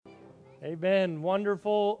Amen.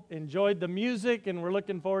 Wonderful. Enjoyed the music, and we're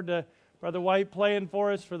looking forward to Brother White playing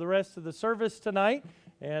for us for the rest of the service tonight.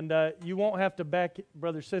 And you won't have to back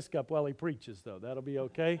Brother Sisk up while he preaches, though. That'll be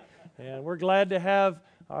okay. And we're glad to have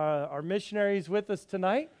our missionaries with us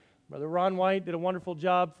tonight. Brother Ron White did a wonderful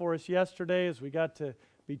job for us yesterday as we got to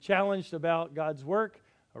be challenged about God's work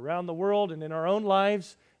around the world and in our own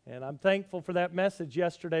lives. And I'm thankful for that message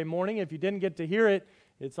yesterday morning. If you didn't get to hear it,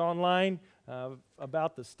 it's online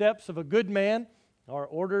about the steps of a good man are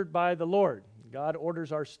ordered by the Lord. God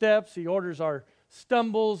orders our steps, He orders our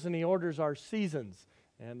stumbles, and He orders our seasons.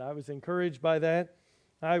 And I was encouraged by that.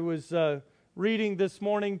 I was reading this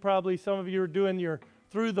morning, probably some of you are doing your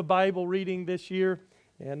Through the Bible reading this year,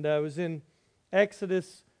 and I was in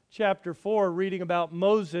Exodus chapter 4 reading about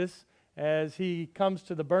Moses as he comes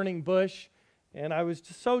to the burning bush, and I was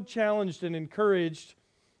just so challenged and encouraged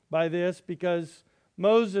by this because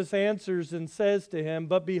Moses answers and says to him,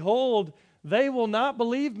 "But behold, they will not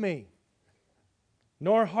believe me,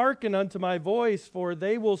 nor hearken unto my voice, for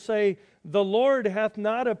they will say, The Lord hath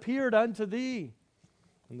not appeared unto thee."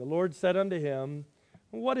 And the Lord said unto him,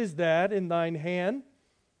 "What is that in thine hand?"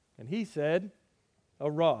 And he said, "A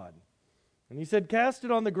rod." And he said, "Cast it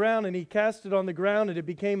on the ground." And he cast it on the ground, and it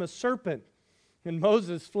became a serpent. And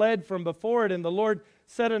Moses fled from before it. And the Lord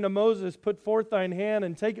said unto Moses, "Put forth thine hand,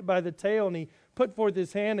 and take it by the tail." And he put forth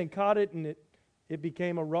his hand and caught it, and it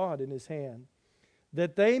became a rod in his hand,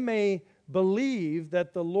 that they may believe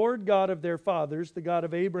that the Lord God of their fathers, the God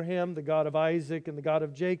of Abraham, the God of Isaac, and the God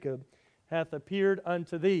of Jacob, hath appeared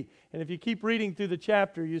unto thee. And if you keep reading through the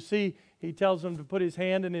chapter, you see he tells him to put his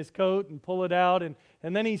hand in his coat and pull it out, and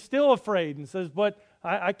then he's still afraid and says, "But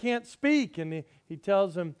I can't speak." And he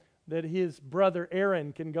tells him that his brother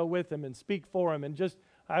Aaron can go with him and speak for him. And just,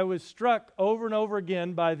 I was struck over and over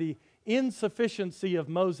again by the insufficiency of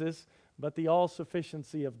Moses, but the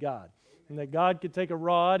all-sufficiency of God. And that God could take a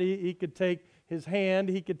rod, he could take his hand,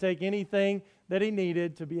 he could take anything that he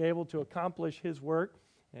needed to be able to accomplish his work.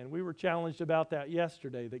 And we were challenged about that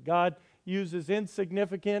yesterday, that God uses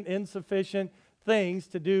insignificant, insufficient things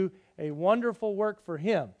to do a wonderful work for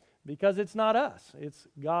Him, because it's not us. It's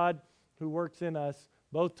God who works in us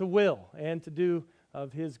both to will and to do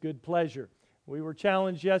of His good pleasure. We were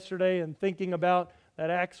challenged yesterday in thinking about that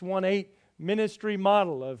Acts 1:8 ministry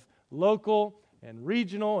model of local and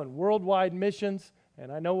regional and worldwide missions,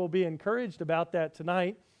 and I know we'll be encouraged about that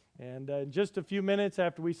tonight. And in just a few minutes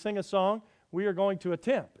after we sing a song, we are going to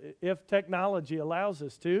attempt, if technology allows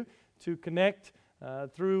us to connect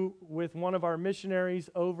through with one of our missionaries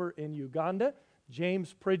over in Uganda,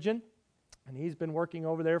 James Pridgeon, and he's been working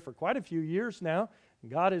over there for quite a few years now.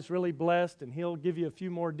 God is really blessed, and he'll give you a few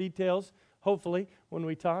more details, hopefully, when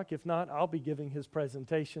we talk. If not, I'll be giving his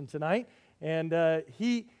presentation tonight. And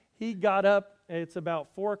he got up, it's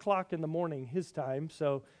about 4 o'clock in the morning his time,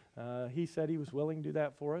 so he said he was willing to do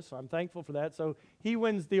that for us, so I'm thankful for that. So he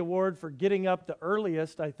wins the award for getting up the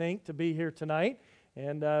earliest, I think, to be here tonight.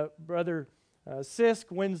 And Brother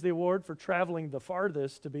Sisk wins the award for traveling the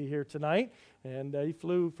farthest to be here tonight. And he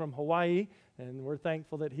flew from Hawaii, and we're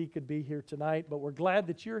thankful that he could be here tonight. But we're glad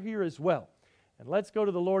that you're here as well. And let's go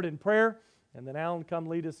to the Lord in prayer, and then Alan come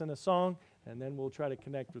lead us in a song, and then we'll try to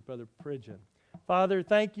connect with Brother Pridgeon. Father,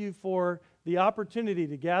 thank you for the opportunity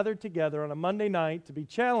to gather together on a Monday night to be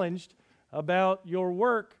challenged about your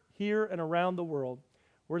work here and around the world.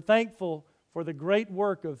 We're thankful for the great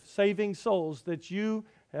work of saving souls that you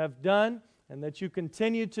have done and that you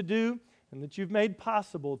continue to do and that you've made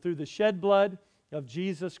possible through the shed blood of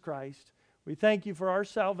Jesus Christ. We thank you for our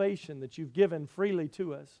salvation that you've given freely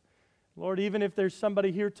to us. Lord, even if there's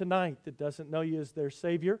somebody here tonight that doesn't know you as their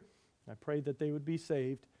Savior, I pray that they would be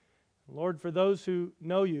saved. Lord, for those who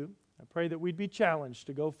know you, I pray that we'd be challenged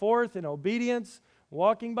to go forth in obedience,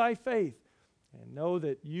 walking by faith, and know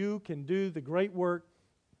that you can do the great work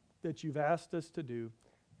that you've asked us to do.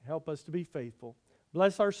 Help us to be faithful.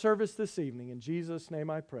 Bless our service this evening. In Jesus' name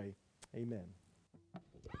I pray. Amen.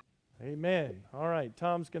 Amen. All right,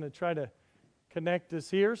 Tom's going to try to connect us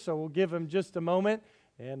here, so we'll give him just a moment,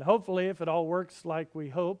 and hopefully, if it all works like we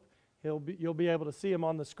hope, you'll be able to see him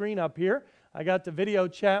on the screen up here. I got to video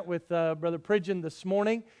chat with Brother Pridgeon this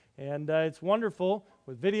morning, and it's wonderful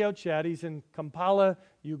with video chat. He's in Kampala,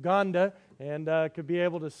 Uganda, and could be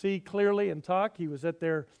able to see clearly and talk. He was at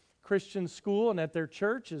their Christian school and at their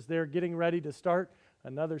church as they're getting ready to start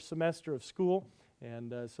another semester of school,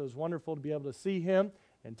 and so it's wonderful to be able to see him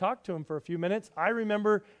and talk to him for a few minutes. I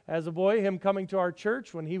remember as a boy him coming to our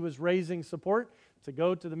church when he was raising support to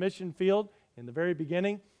go to the mission field in the very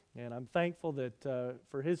beginning. And I'm thankful that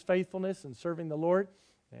for his faithfulness in serving the Lord.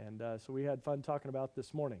 And so we had fun talking about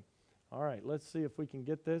this morning. All right, let's see if we can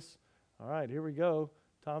get this All right, here we go.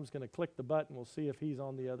 Tom's going to click the button. We'll see if he's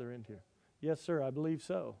on the other end here. Yes, sir, I believe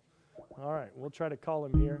so. All right, we'll try to call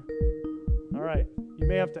him here. All right, you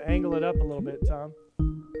may have to angle it up a little bit, Tom.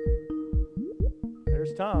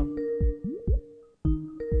 There's Tom.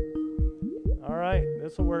 All right,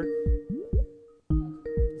 this will work.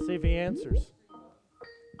 Let's see if he answers.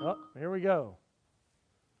 Oh, here we go.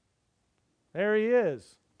 There he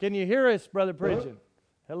is. Can you hear us, Brother Pridgeon?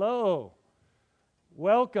 Hello.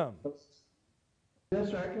 Welcome. Yes,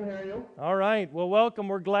 sir, I can hear you. All right. Well, welcome.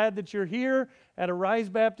 We're glad that you're here at Arise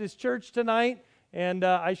Baptist Church tonight. And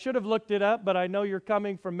I should have looked it up, but I know you're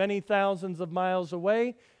coming from many thousands of miles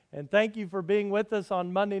away. And thank you for being with us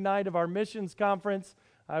on Monday night of our missions conference.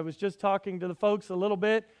 I was just talking to the folks a little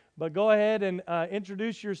bit, but go ahead and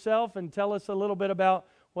introduce yourself and tell us a little bit about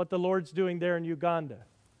what the Lord's doing there in Uganda.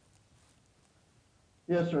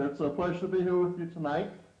 Yes, sir, it's a pleasure to be here with you tonight.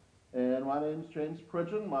 And my name is James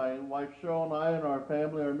Pridgeon. My wife Cheryl and I and our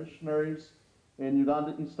family are missionaries in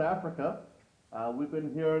Uganda, East Africa. We've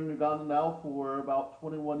been here in Uganda now for about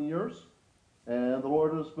 21 years, and the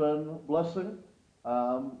Lord has been blessing.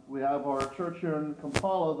 We have our church here in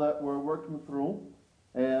Kampala that we're working through,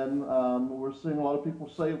 and we're seeing a lot of people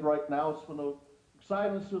saved right now. It's been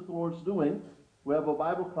exciting to see what the Lord's doing. We have a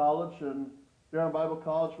Bible college, and here in Bible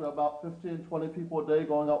college we have about 15, 20 people a day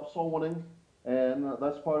going out soul winning, and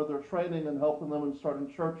that's part of their training and helping them in starting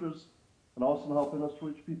churches, and also helping us to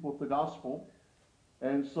reach people with the gospel.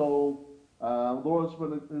 And so the Lord's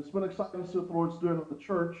it's been exciting to see what the Lord's doing at the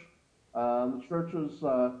church. The church is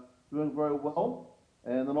doing very well.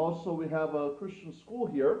 And then also we have a Christian school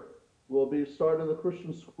here. We'll be starting the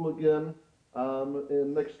Christian school again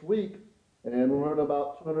in next week. And we're at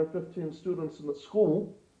about 215 students in the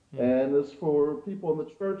school. And it's for people in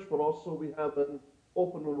the church, but also we have an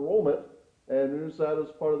open enrollment. And we use that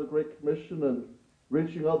as part of the Great Commission and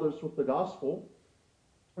reaching others with the gospel.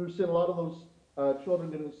 We've seen a lot of those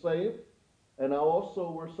children getting saved. And now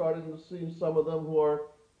also we're starting to see some of them who are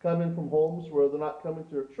coming from homes where they're not coming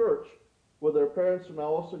to a church, where their parents are now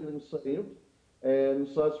also getting saved. And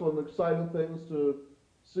so that's one of the exciting things to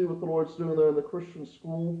see what the Lord's doing there in the Christian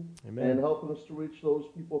school. Amen. And helping us to reach those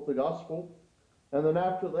people with the gospel. And then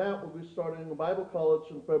after that, we'll be starting a Bible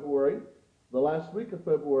college in February, the last week of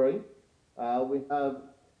February. We have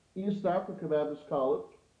East Africa Baptist College.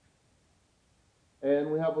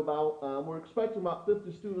 And we have we're expecting about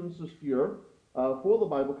 50 students this year for the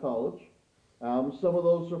Bible college. Some of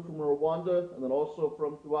those are from Rwanda and then also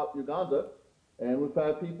from throughout Uganda. And we've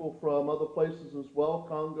had people from other places as well,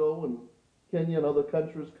 Congo and Kenya and other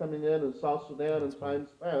countries coming in, and South Sudan in times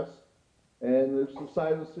past. And it's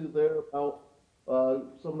exciting to see there about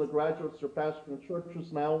some of the graduates are pastoring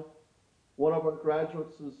churches now. One of our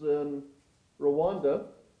graduates is in Rwanda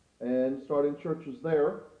and starting churches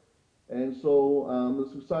there. And so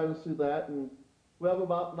it's exciting to see that. And we have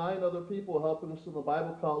about 9 other people helping us in the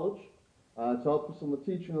Bible college to help us in the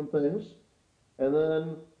teaching and things. And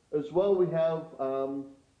then as well, we have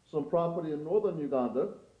some property in northern Uganda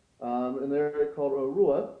in an area called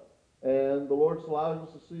Arua. And the Lord's allowing us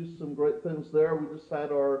to see some great things there. We just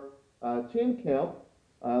had our teen camp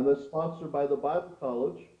that's sponsored by the Bible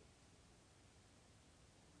college.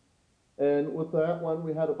 And with that one,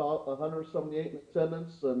 we had about 178 in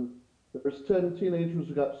attendance, and there's 10 teenagers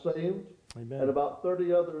who got saved. Amen. And about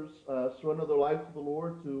 30 others surrendered their life to the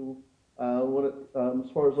Lord to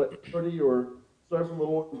as far as like 30 or serving the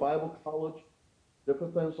Lord in Bible college,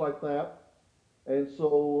 different things like that. And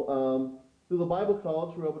so through the Bible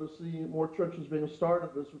college, we're able to see more churches being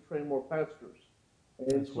started as we train more pastors.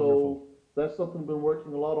 And that's so wonderful. That's something we've been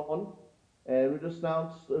working a lot on. And we just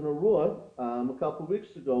announced in Arua a couple of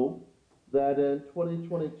weeks ago that in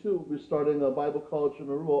 2022 we'll be starting a Bible college in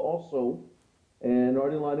Arua also, and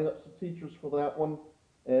already lining up some teachers for that one.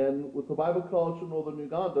 And with the Bible college in northern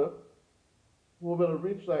Uganda, we'll be able to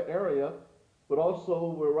reach that area, but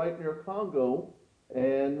also we're right near Congo,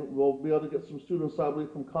 and we'll be able to get some students, I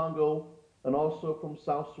believe, from Congo and also from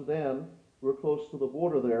South Sudan. We're close to the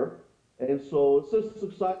border there. And so it's just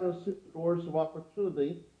exciting to see the doors of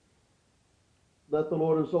opportunity that the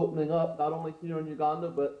Lord is opening up, not only here in Uganda,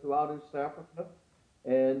 but throughout East Africa,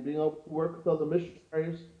 and being able to work with other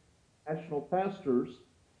missionaries, national pastors,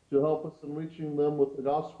 to help us in reaching them with the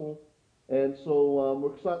gospel. And so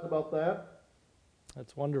we're excited about that.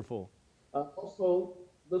 That's wonderful. Also,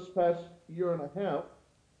 this past year and a half,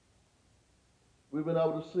 we've been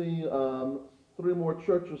able to see 3 more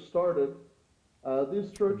churches started.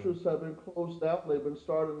 These churches have been closed out. They've been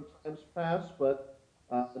started in times past, but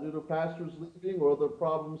due to pastors leaving or other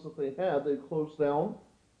problems that they had, they closed down.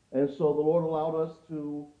 And so the Lord allowed us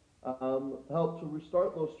to helped to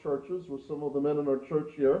restart those churches with some of the men in our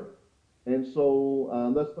church here. And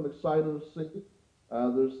so that's been exciting to see.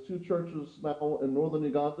 There's two churches now in northern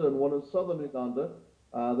Uganda and one in southern Uganda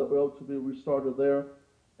that were able to be restarted there.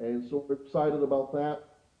 And so we're excited about that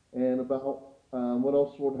and about what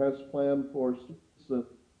else the Lord has planned for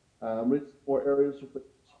students and reaching more areas with the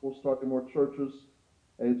gospel, starting more churches.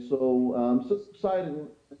 And so it's exciting.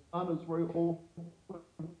 Uganda is very open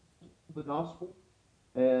to the gospel,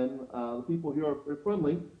 and the people here are very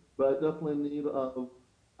friendly, but definitely in need of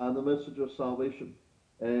the message of salvation.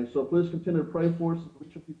 And so please continue to pray for us,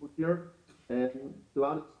 reaching people here and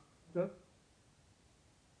throughout it.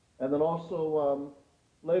 And then also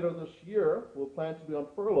later this year, we'll plan to be on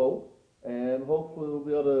furlough, and hopefully we'll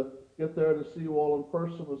be able to get there to see you all in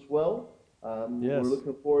person as well. Yes. We're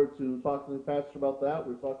looking forward to talking to the pastor about that.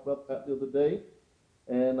 We talked about that the other day.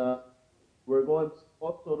 And we're going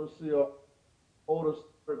also to see our oldest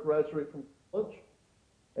graduate from college.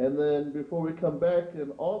 And then before we come back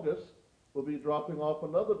in August, we'll be dropping off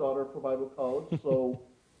another daughter for Bible college. So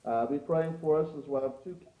be praying for us as we'll have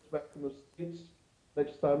two kids back from the States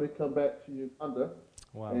next time we come back to Uganda.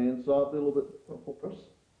 Wow. And so that'll be a little bit different for us.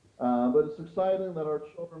 But it's exciting that our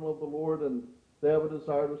children love the Lord and they have a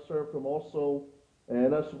desire to serve Him also.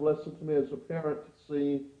 And that's a blessing to me as a parent to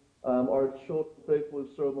see our children faithfully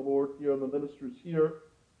serve the Lord here in the ministries here.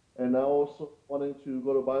 And now also wanting to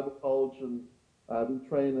go to Bible college and be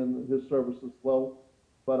trained in His service as well.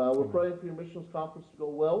 But we're praying for your missions conference to go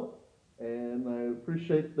well. And I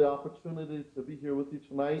appreciate the opportunity to be here with you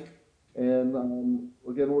tonight. And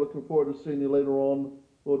again, we're looking forward to seeing you later on,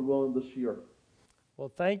 Lord willing, this year.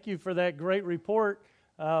 Well, thank you for that great report.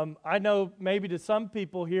 I know maybe to some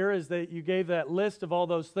people here is that you gave that list of all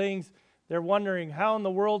those things. They're wondering how in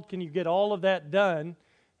the world can you get all of that done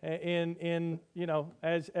in you know,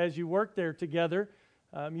 as you work there together.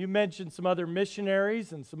 You mentioned some other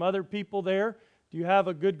missionaries and some other people there. Do you have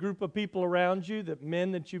a good group of people around you, that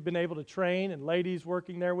men that you've been able to train and ladies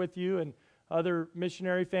working there with you and other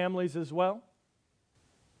missionary families as well?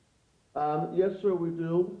 Yes, sir, we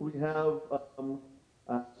do. We have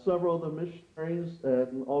several other missionaries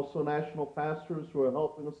and also national pastors who are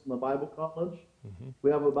helping us in the Bible college. Mm-hmm.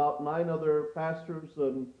 We have about 9 other pastors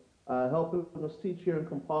helping us teach here in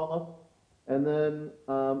Kampala. And then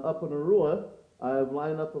up in Arua, I've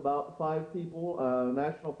lined up about 5 people,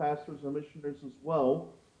 national pastors and missionaries as well,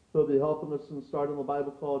 who will be helping us in starting the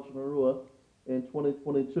Bible college in Arua in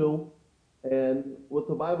 2022. And with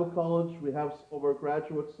the Bible college, we have some of our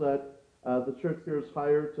graduates that the church here is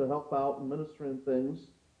hired to help out in ministering things.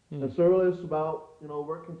 And so really it's about, you know,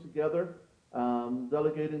 working together,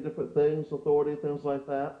 delegating different things, authority, things like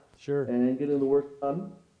that. Sure. And getting the work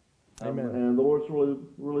done. Amen. And the Lord's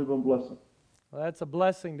really been blessing. Well, that's a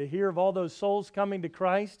blessing to hear of all those souls coming to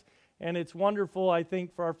Christ. And it's wonderful, I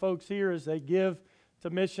think, for our folks here as they give to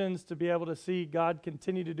missions to be able to see God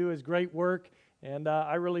continue to do His great work. And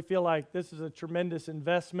I really feel like this is a tremendous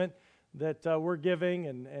investment that we're giving,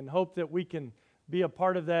 and hope that we can be a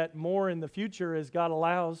part of that more in the future as God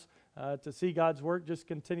allows to see God's work just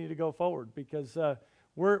continue to go forward, because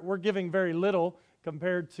we're giving very little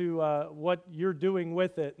compared to what you're doing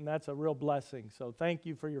with it, and that's a real blessing. So thank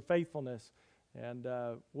you for your faithfulness, and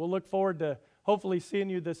we'll look forward to hopefully seeing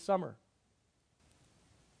you this summer.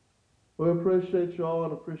 We appreciate you all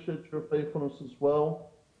and appreciate your faithfulness as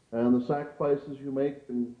well, and the sacrifices you make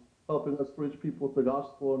in helping us reach people with the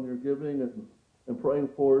gospel, and your giving and praying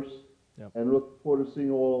for us. Yep. And look forward to seeing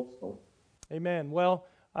you all also. Amen. Well,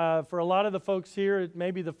 for a lot of the folks here, it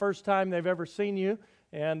may be the first time they've ever seen you,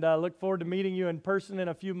 and look forward to meeting you in person in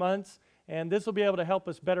a few months. And this will be able to help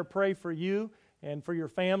us better pray for you and for your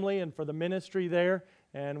family and for the ministry there.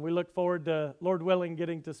 And we look forward to, Lord willing,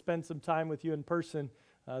 getting to spend some time with you in person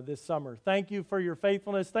this summer. Thank you for your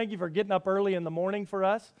faithfulness. Thank you for getting up early in the morning for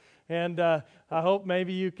us. And I hope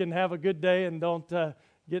maybe you can have a good day and don't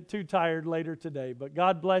get too tired later today. But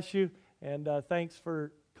God bless you, and thanks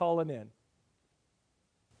for calling in.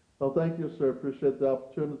 Well, thank you, sir. Appreciate the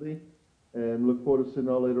opportunity, and look forward to seeing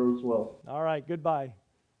you all later as well. All right. Goodbye.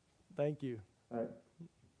 Thank you. All right.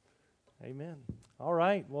 Amen. All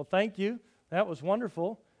right. Well, thank you. That was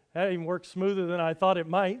wonderful. That even worked smoother than I thought it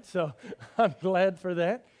might, so I'm glad for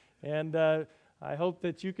that. And I hope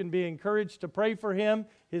that you can be encouraged to pray for him.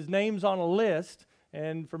 His name's on a list,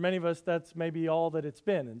 and for many of us, that's maybe all that it's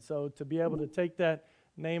been. And so to be able to take that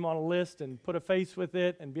name on a list and put a face with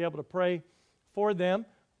it and be able to pray for them,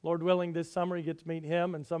 Lord willing, this summer you get to meet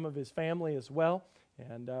him and some of his family as well.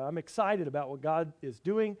 And I'm excited about what God is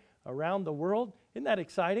doing around the world. Isn't that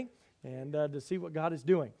exciting? And to see what God is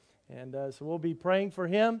doing. And so we'll be praying for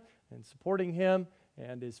him and supporting him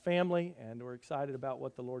and his family, and we're excited about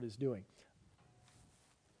what the Lord is doing.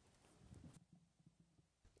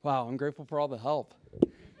 Wow, I'm grateful for all the help.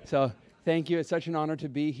 So thank you. It's such an honor to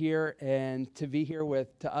be here, and to be here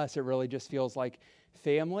to us, it really just feels like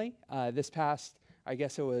family. This past, I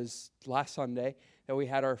guess it was last Sunday, that we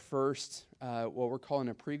had our first, what we're calling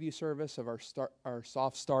a preview service of our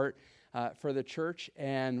soft start for the church.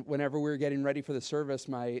 And whenever we were getting ready for the service,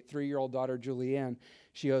 my 3-year-old daughter, Julianne,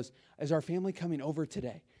 she goes, "Is our family coming over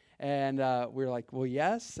today?" And we were like, "Well,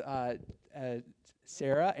 yes.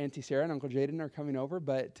 Sarah, Auntie Sarah, and Uncle Jaden are coming over,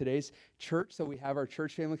 but today's church, so we have our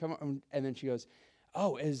church family come over." And then she goes,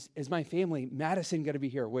 "Oh, is my family, Madison, going to be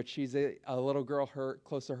here?" Which she's a little girl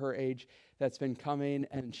close to her age that's been coming,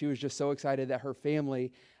 and she was just so excited that her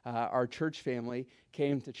family, our church family,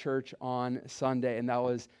 came to church on Sunday, and that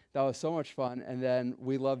was so much fun. And then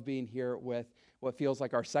we love being here with what feels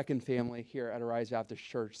like our second family here at Arise Baptist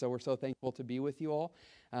Church. So we're so thankful to be with you all,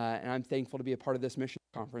 and I'm thankful to be a part of this mission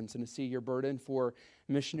conference and to see your burden for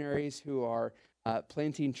missionaries who are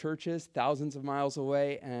planting churches thousands of miles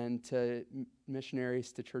away, and to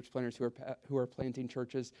missionaries, to church planters who are planting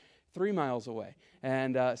churches 3 miles away.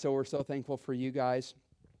 And so we're so thankful for you guys.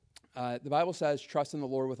 The Bible says, "Trust in the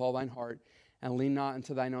Lord with all thine heart, and lean not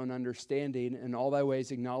unto thine own understanding. In all thy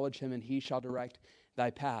ways acknowledge him, and he shall direct thy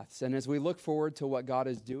paths." And as we look forward to what God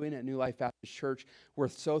is doing at New Life Baptist Church, we're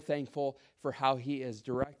so thankful for how he is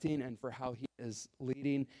directing and for how he is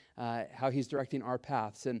leading, how he's directing our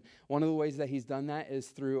paths. And one of the ways that he's done that is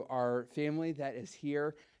through our family that is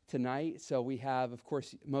here tonight. So we have, of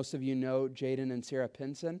course, most of you know Jaden and Sarah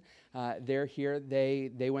Pinson. They're here.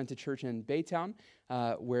 They went to church in Baytown,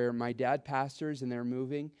 where my dad pastors, and they're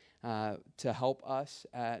moving to help us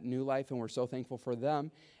at New Life, and we're so thankful for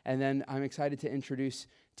them. And then I'm excited to introduce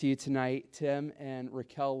to you tonight Tim and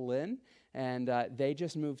Raquel Lynn, and they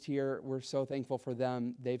just moved here. We're so thankful for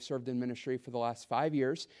them. They've served in ministry for the last 5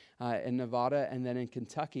 years in Nevada and then in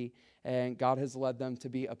Kentucky, and God has led them to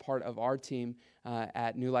be a part of our team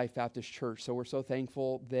at New Life Baptist Church. So we're so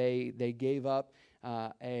thankful. They gave up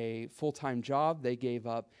a full-time job. They gave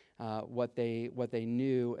up what they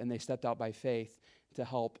knew, and they stepped out by faith to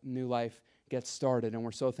help New Life get started. And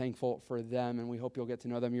we're so thankful for them, and we hope you'll get to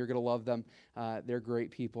know them. You're going to love them. They're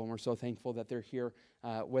great people, and we're so thankful that they're here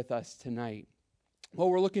with us tonight. Well,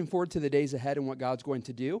 we're looking forward to the days ahead and what God's going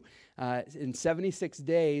to do. In 76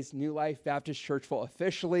 days, New Life Baptist Church will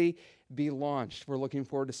officially be launched. We're looking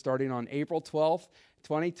forward to starting on April 12th,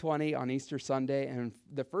 2020 on Easter Sunday. And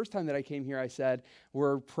the first time that I came here, I said,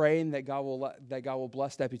 we're praying that God will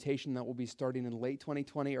bless Deputation that will be starting in late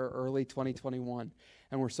 2020 or early 2021.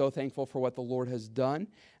 And we're so thankful for what the Lord has done.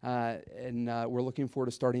 And we're looking forward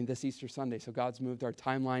to starting this Easter Sunday. So God's moved our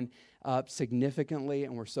timeline up significantly,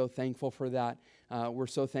 and we're so thankful for that. We're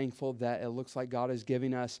so thankful that it looks like God is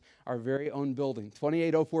giving us our very own building,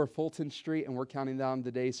 2804 Fulton Street, and we're counting down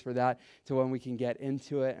the days for that to when we can get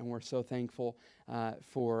into it. And we're so thankful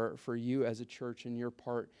for you as a church and your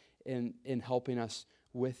part in helping us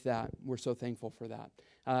with that. We're so thankful for that.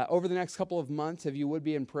 Over the next couple of months, if you would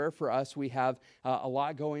be in prayer for us, we have a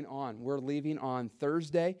lot going on. We're leaving on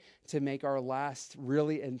Thursday to make our last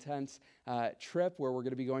really intense trip, where we're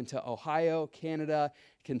going to be going to Ohio, Canada,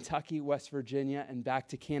 Kentucky, West Virginia, and back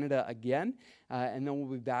to Canada again. And then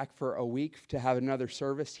we'll be back for a week to have another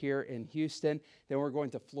service here in Houston. Then we're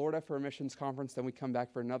going to Florida for a missions conference. Then we come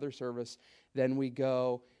back for another service. Then we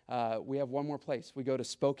go... we have one more place. We go to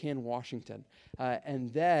Spokane, Washington.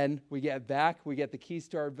 And then we get back, we get the keys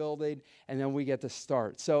to our building, and then we get to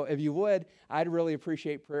start. So if you would, I'd really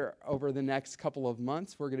appreciate prayer over the next couple of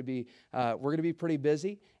months. We're going to be pretty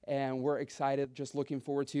busy, and we're excited, just looking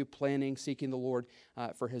forward to planning, seeking the Lord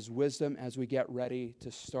for his wisdom as we get ready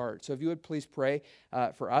to start. So if you would please pray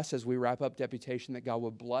for us as we wrap up Deputation, that God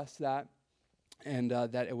would bless that, and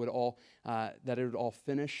that it would all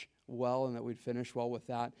finish well, and that we'd finish well with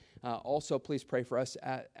that. Also, please pray for us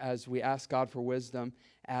as we ask God for wisdom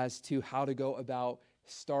as to how to go about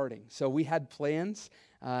starting. So we had plans,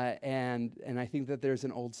 and I think that there's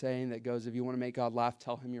an old saying that goes, if you want to make God laugh,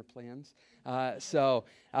 tell him your plans. We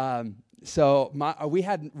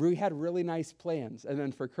had really nice plans. And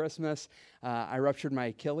then for Christmas, I ruptured my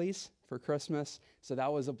Achilles for Christmas, so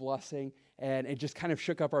that was a blessing. And it just kind of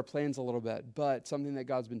shook up our plans a little bit. But something that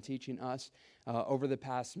God's been teaching us over the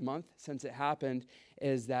past month since it happened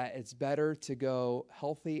is that it's better to go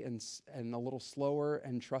healthy and a little slower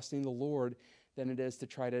and trusting the Lord than it is to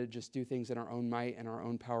try to just do things in our own might and our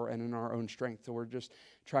own power and in our own strength. So we're just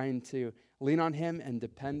trying to lean on him and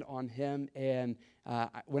depend on him. And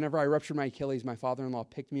whenever I ruptured my Achilles, my father-in-law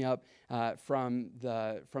picked me up from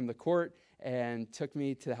the court, and took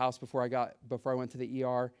me to the house before I went to the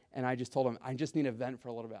ER, and I just told him, I just need a vent for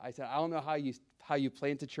a little bit. I said, I don't know how you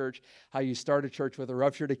plant a church, how you start a church with a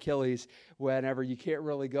ruptured Achilles whenever you can't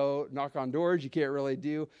really go knock on doors, you can't really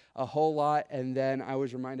do a whole lot. And then I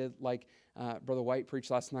was reminded, like Brother White preached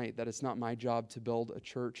last night, that it's not my job to build a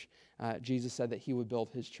church. Jesus said that he would build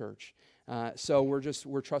his church. So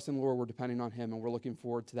we're trusting the Lord, we're depending on him, and we're looking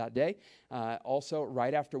forward to that day. Also,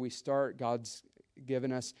 right after we start, God's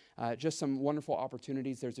given us just some wonderful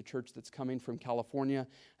opportunities. There's a church that's coming from California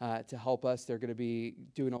to help us. They're going to be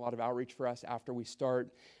doing a lot of outreach for us after we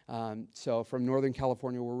start. So from Northern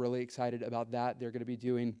California, we're really excited about that. We're going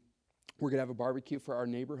to have a barbecue for our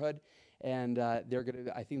neighborhood. And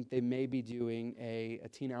I think they may be doing a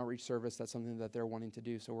teen outreach service. That's something that they're wanting to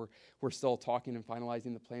do. So we're still talking and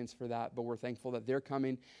finalizing the plans for that. But we're thankful that they're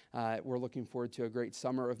coming. We're looking forward to a great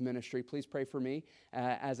summer of ministry. Please pray for me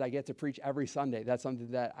as I get to preach every Sunday. That's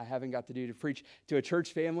something that I haven't got to do, to preach to a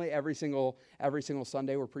church family every single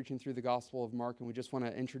Sunday. We're preaching through the Gospel of Mark, and we just want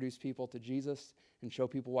to introduce people to Jesus and show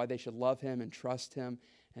people why they should love him and trust him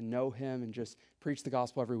and know him and just preach the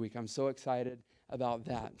gospel every week. I'm so excited about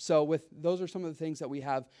that. So those are some of the things that we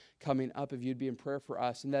have coming up, if you'd be in prayer for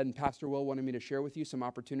us. And then Pastor Will wanted me to share with you some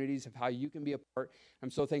opportunities of how you can be a part.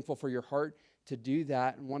 I'm so thankful for your heart to do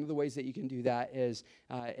that. And one of the ways that you can do that is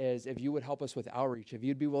if you would help us with outreach. If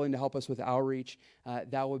you'd be willing to help us with outreach,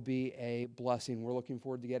 that would be a blessing. We're looking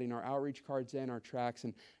forward to getting our outreach cards in, our tracts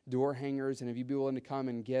and door hangers. And if you'd be willing to come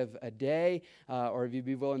and give a day, or if you'd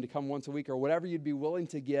be willing to come once a week, or whatever you'd be willing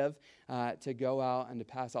to give to go out and to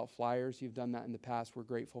pass out flyers. You've done that in the past. We're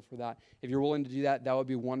grateful for that. If you're willing to do that, that would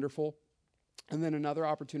be wonderful. And then another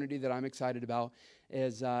opportunity that I'm excited about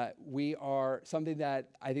is we are something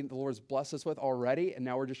that I think the Lord's blessed us with already, and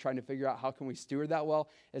now we're just trying to figure out how can we steward that well,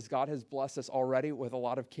 is God has blessed us already with a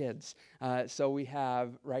lot of kids. So we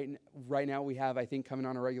have, right now we have, I think coming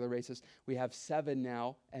on a regular basis, we have 7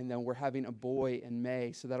 now, and then we're having a boy in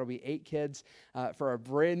May. So that'll be 8 kids for a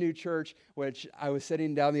brand new church, which I was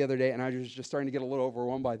sitting down the other day, and I was just starting to get a little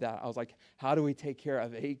overwhelmed by that. I was like, how do we take care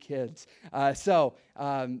of 8 kids? So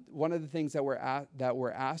one of the things that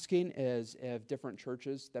we're asking is if different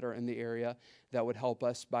churches that are in the area that would help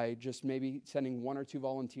us by just maybe sending 1 or 2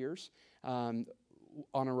 volunteers on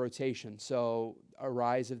a rotation. So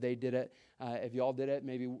Arise, if they did it, if y'all did it,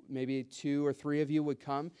 maybe 2 or 3 of you would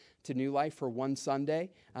come to New Life for one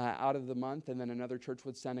Sunday out of the month, and then another church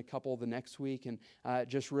would send a couple the next week, and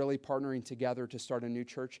just really partnering together to start a new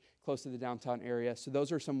church close to the downtown area. So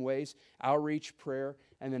those are some ways: outreach, prayer,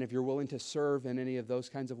 and then if you're willing to serve in any of those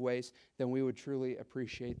kinds of ways, then we would truly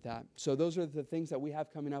appreciate that. So those are the things that we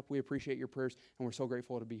have coming up. We appreciate your prayers, and we're so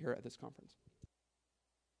grateful to be here at this conference.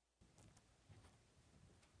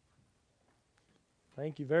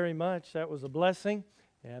 Thank you very much. That was a blessing,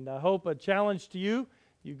 and I hope a challenge to you.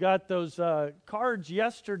 You got those cards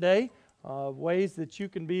yesterday, ways that you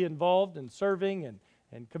can be involved in serving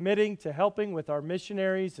and committing to helping with our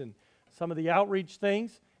missionaries and some of the outreach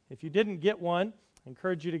things. If you didn't get one, I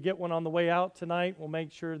encourage you to get one on the way out tonight. We'll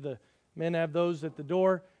make sure the men have those at the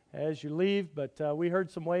door as you leave. But we heard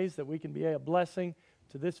some ways that we can be a blessing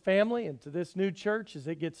to this family and to this new church as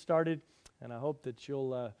it gets started, and I hope that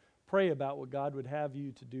you'll pray about what God would have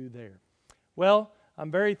you to do there. Well, I'm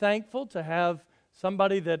very thankful to have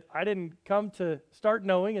somebody that I didn't come to start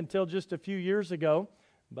knowing until just a few years ago,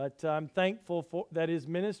 but I'm thankful that his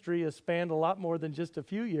ministry has spanned a lot more than just a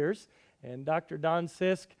few years. And Dr. Don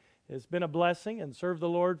Sisk has been a blessing and served the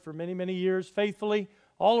Lord for many, many years faithfully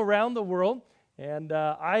all around the world. And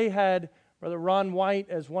I had Brother Ron White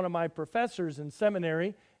as one of my professors in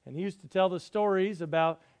seminary, and he used to tell the stories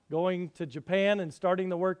about going to Japan and starting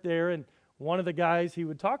the work there. And one of the guys he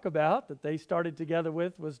would talk about that they started together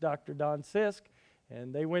with was Dr. Don Sisk.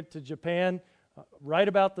 And they went to Japan right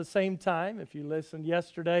about the same time. If you listened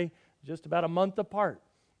yesterday, just about a month apart.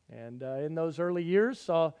 And in those early years,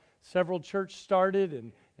 saw several churches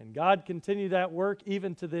started, and God continued that work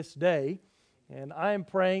even to this day. And I am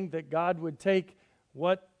praying that God would take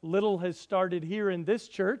what little has started here in this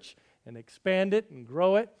church and expand it and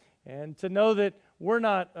grow it, and to know that we're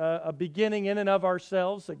not a beginning in and of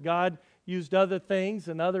ourselves, that God used other things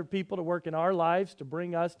and other people to work in our lives to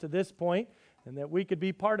bring us to this point, and that we could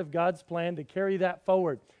be part of God's plan to carry that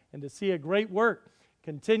forward and to see a great work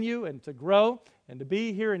continue and to grow and to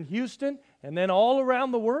be here in Houston and then all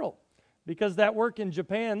around the world, because that work in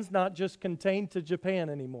Japan's not just contained to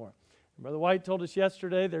Japan anymore. Brother White told us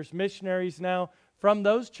yesterday there's missionaries now from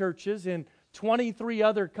those churches in 23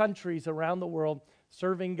 other countries around the world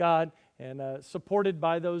serving God and supported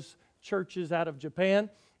by those churches out of Japan.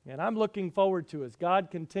 And I'm looking forward to, as God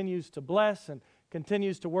continues to bless and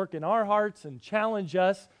continues to work in our hearts and challenge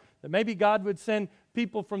us, that maybe God would send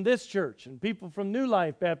people from this church and people from New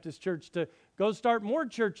Life Baptist Church to go start more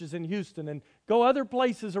churches in Houston and go other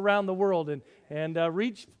places around the world and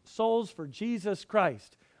reach souls for Jesus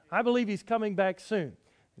Christ. I believe He's coming back soon.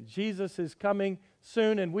 Jesus is coming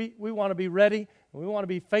soon, and we want to be ready, and we want to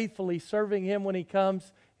be faithfully serving Him when He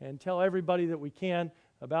comes and tell everybody that we can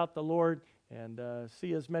about the Lord and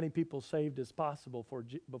see as many people saved as possible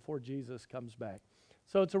before Jesus comes back.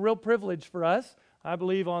 So it's a real privilege for us, I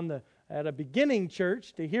believe, at a beginning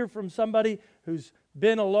church to hear from somebody who's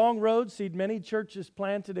been a long road, seen many churches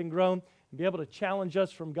planted and grown, and be able to challenge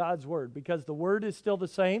us from God's Word, because the Word is still the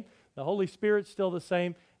same, the Holy Spirit's still the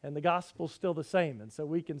same, and the gospel's still the same. And so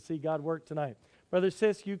we can see God work tonight. Brother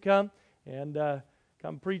Sis, you come and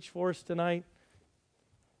come preach for us tonight.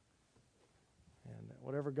 And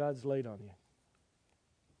whatever God's laid on you.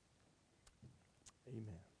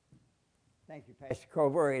 Amen. Thank you, Pastor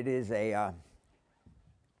Cover. It is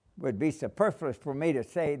would be superfluous for me to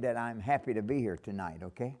say that I'm happy to be here tonight,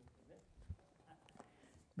 okay?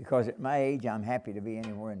 Because at my age, I'm happy to be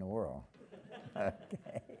anywhere in the world.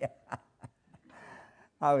 Okay.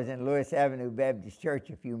 I was in Lewis Avenue Baptist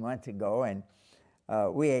Church a few months ago, and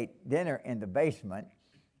we ate dinner in the basement.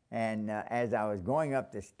 And as I was going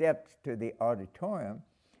up the steps to the auditorium,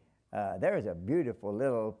 there was a beautiful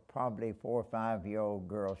little, probably 4 or 5-year-old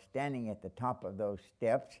girl standing at the top of those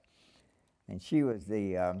steps. And she was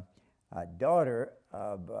the daughter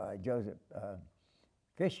of Joseph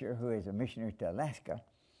Fisher, who is a missionary to Alaska.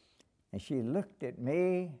 And she looked at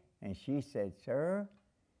me and she said, "Sir,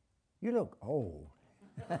 you look old."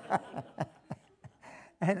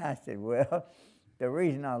 And I said, "Well, the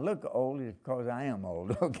reason I look old is because I am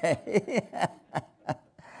old," okay?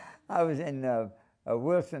 I was in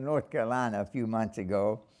Wilson, North Carolina a few months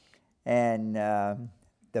ago, and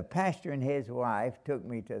the pastor and his wife took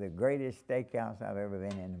me to the greatest steakhouse I've ever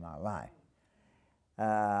been in my life.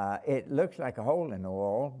 It looks like a hole in the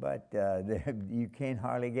wall, but you can't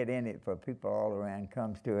hardly get in it, for people all around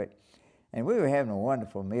comes to it. And we were having a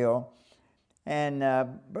wonderful meal. And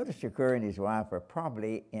Brother Shakur and his wife are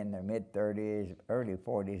probably in their mid-30s, early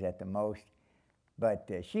 40s at the most. But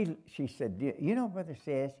she said, "You know, Brother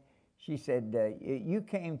Sis," she said, "you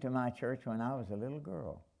came to my church when I was a little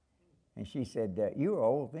girl." And she said, "You were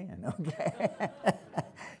old then," okay?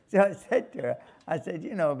 So I said to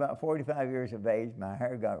her, about 45 years of age, my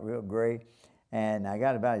hair got real gray, and I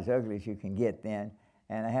got about as ugly as you can get then,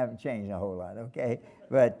 and I haven't changed a whole lot, okay?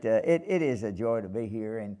 But it is a joy to be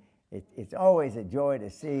here, and it's always a joy to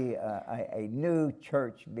see a new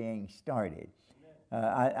church being started.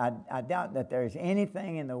 I doubt that there's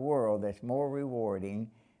anything in the world that's more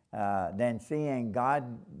rewarding than seeing God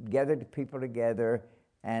gather the people together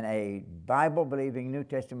and a Bible-believing New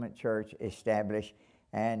Testament church established.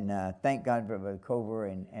 And thank God for Brother Cover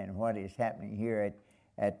and what is happening here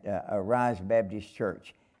at Arise Baptist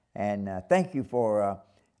Church. And thank you for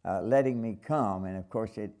letting me come. And, of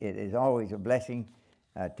course, it is always a blessing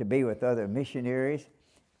to be with other missionaries,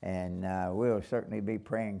 and we'll certainly be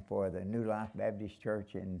praying for the New Life Baptist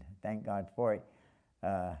Church, and thank God for it.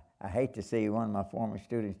 I hate to see one of my former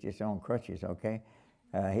students just on crutches, okay?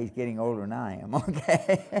 He's getting older than I am,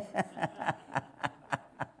 okay?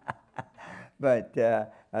 But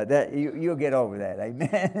that you'll get over that,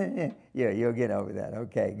 amen? Yeah, you'll get over that,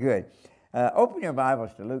 okay, good. Open your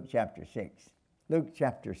Bibles to Luke chapter 6. Luke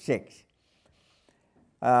chapter 6.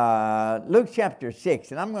 Luke chapter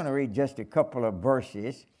 6, and I'm going to read just a couple of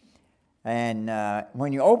verses. And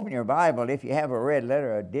when you open your Bible, if you have a red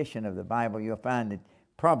letter edition of the Bible, you'll find that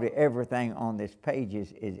probably everything on this page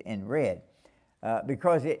is in red,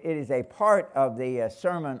 because it is a part of the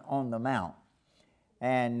Sermon on the Mount.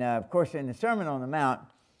 And, of course, in the Sermon on the Mount,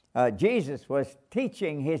 Jesus was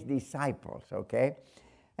teaching his disciples, okay?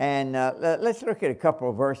 And let's look at a couple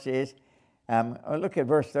of verses. Look at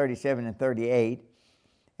verse 37 and 38.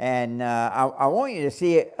 And I want you to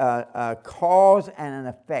see a cause and an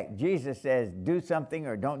effect. Jesus says, do something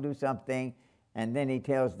or don't do something, and then he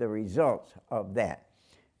tells the results of that.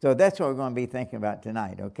 So that's what we're going to be thinking about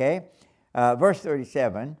tonight, okay? Verse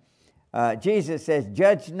 37, Jesus says,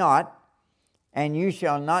 "Judge not, and you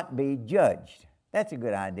shall not be judged." That's a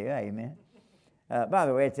good idea, amen? By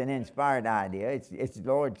the way, it's an inspired idea. It's the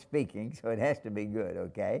Lord speaking, so it has to be good,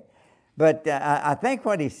 okay? But I think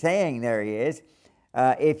what he's saying there is,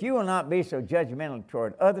 if you will not be so judgmental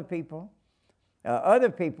toward other people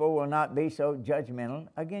will not be so judgmental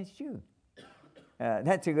against you.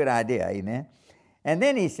 That's a good idea, amen? And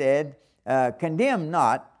then he said, "Condemn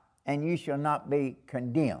not, and you shall not be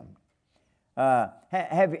condemned."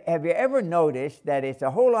 Have you ever noticed that it's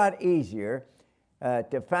a whole lot easier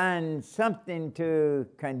to find something to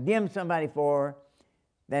condemn somebody for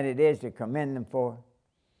than it is to commend them for.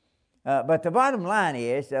 But the bottom line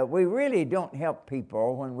is we really don't help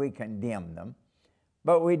people when we condemn them,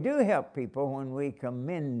 but we do help people when we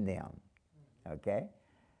commend them. Okay?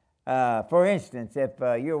 For instance, if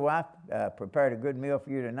your wife prepared a good meal for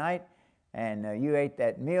you tonight and you ate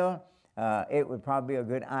that meal, it would probably be a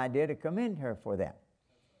good idea to commend her for that.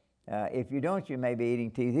 If you don't, you may be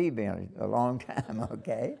eating TV meals a long time,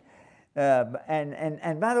 okay?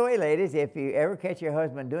 And by the way, ladies, if you ever catch your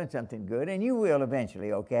husband doing something good, and you will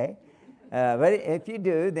eventually, okay? But if you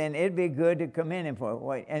do, then it'd be good to commend him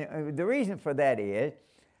for it. And the reason for that is,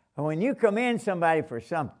 when you commend somebody for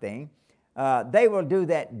something, they will do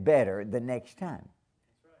that better the next time.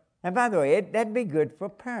 And by the way, that'd be good for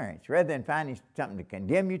parents. Rather than finding something to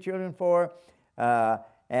condemn your children for,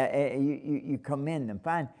 you commend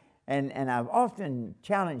them. And I've often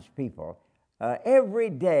challenged people, every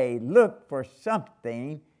day look for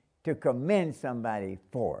something to commend somebody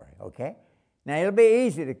for, okay? Now, it'll be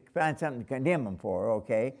easy to find something to condemn them for,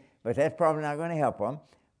 okay? But that's probably not going to help them.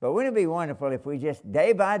 But wouldn't it be wonderful if we just,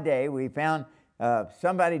 day by day, we found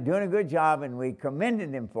somebody doing a good job and we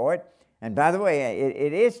commended them for it? And by the way,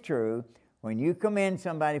 it is true, when you commend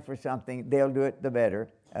somebody for something, they'll do it the better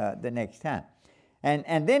the next time.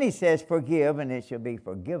 And then he says, forgive, and it shall be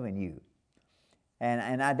forgiven you.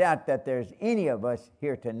 And I doubt that there's any of us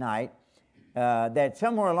here tonight that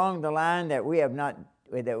somewhere along the line that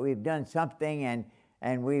we've done something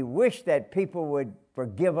and we wish that people would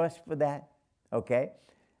forgive us for that, okay?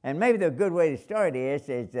 And maybe the good way to start is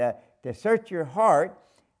to search your heart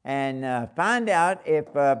and find out if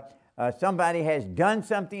somebody has done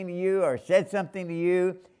something to you or said something to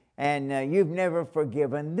you and you've never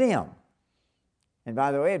forgiven them. And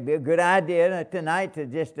by the way, it'd be a good idea tonight to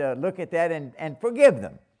just look at that and forgive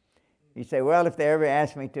them. You say, well, if they ever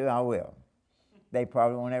ask me to, I will. They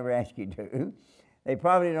probably won't ever ask you to. They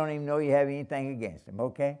probably don't even know you have anything against them,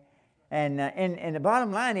 okay? And the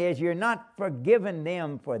bottom line is, you're not forgiving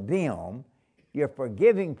them for them. You're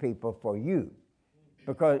forgiving people for you.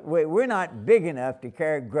 Because we're not big enough to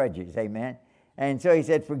carry grudges, amen? And so he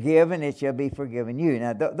said, forgive, and it shall be forgiven you.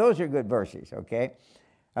 Now, those are good verses, okay?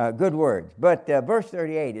 Good words. But verse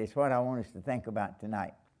 38 is what I want us to think about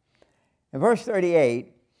tonight. In verse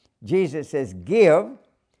 38, Jesus says, give.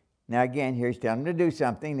 Now again, here he's telling them to do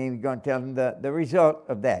something. Then he's going to tell them the result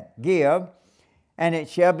of that. Give, and it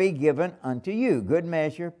shall be given unto you. Good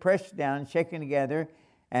measure, pressed down, shaken together,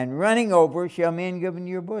 and running over shall men give in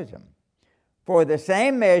your bosom. For the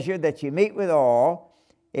same measure that you meet withal,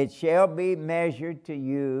 it shall be measured to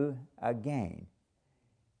you again.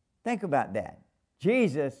 Think about that.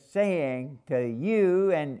 Jesus saying to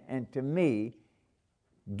you and to me,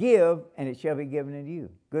 give, and it shall be given unto you.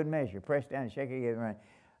 Good measure, pressed down and shaken together.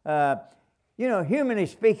 Humanly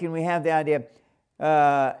speaking, we have the idea,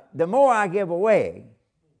 the more I give away,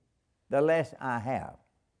 the less I have.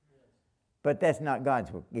 But that's not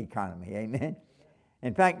God's economy, amen?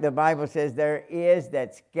 In fact, the Bible says, there is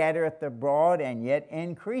that scattereth abroad and yet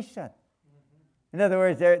increaseth. In other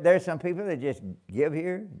words, there's some people that just give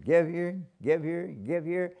here, give here, give here, give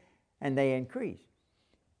here, and they increase.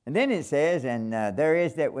 And then it says, and there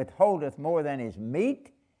is that withholdeth more than is meet,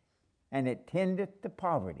 and it tendeth to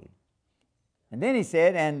poverty. And then he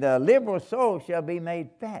said, and the liberal soul shall be made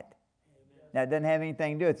fat. Now, it doesn't have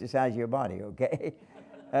anything to do with the size of your body, okay?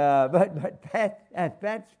 But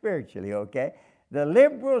fat spiritually, okay? The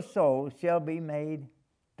liberal soul shall be made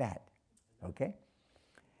fat, okay?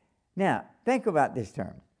 Now, think about this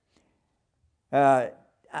term.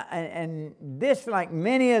 And this, like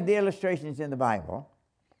many of the illustrations in the Bible,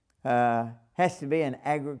 has to be an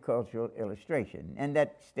agricultural illustration. And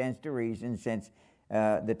that stands to reason, since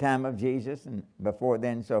the time of Jesus and before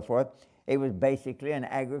then and so forth, it was basically an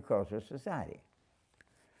agricultural society.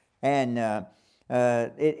 And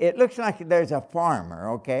it looks like there's a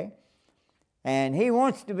farmer, okay? And he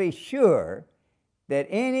wants to be sure that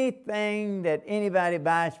anything that anybody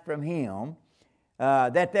buys from him,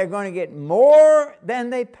 that they're going to get more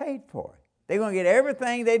than they paid for. They're going to get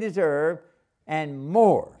everything they deserve and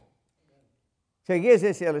more. So he gives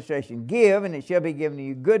this illustration. Give, and it shall be given to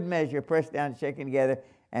you. Good measure, pressed down, shaken together,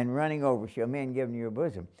 and running over shall men give in your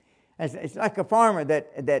bosom. It's like a farmer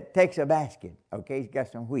that takes a basket. Okay, he's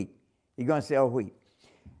got some wheat. He's going to sell wheat.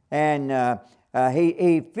 And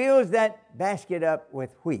he fills that basket up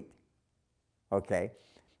with wheat. Okay.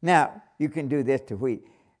 Now, you can do this to wheat.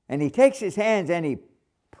 And he takes his hands and he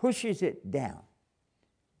pushes it down.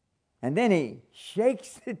 And then he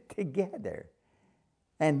shakes it together.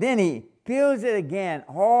 And then he fills it again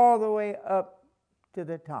all the way up to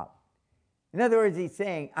the top. In other words, he's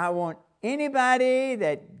saying, I want anybody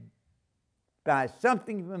that buys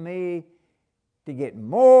something from me to get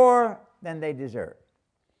more than they deserve.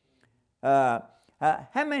 How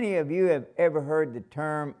many of you have ever heard the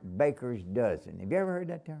term baker's dozen? Have you ever heard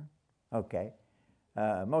that term? Okay.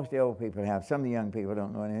 Most of the old people have. Some of the young people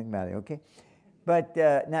don't know anything about it, okay? But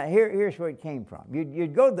now here's where it came from.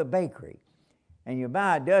 You'd go to the bakery, and you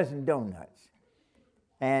buy a dozen donuts,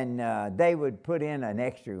 and they would put in an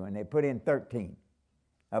extra one. They put in 13.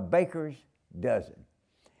 A baker's dozen.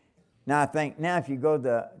 Now I think, now if you go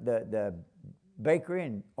to the bakery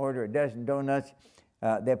and order a dozen donuts,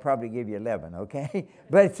 they'll probably give you 11, okay?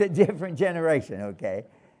 But it's a different generation, okay?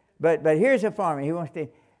 But here's a farmer. He wants to...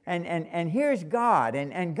 And here's God,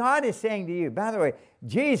 and God is saying to you, by the way,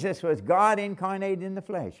 Jesus was God incarnated in the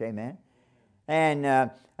flesh, amen? And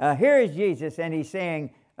here is Jesus, and he's saying,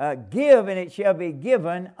 give, and it shall be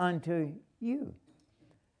given unto you.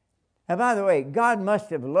 Now, by the way, God must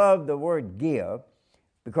have loved the word give,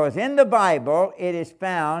 because in the Bible, it is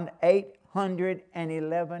found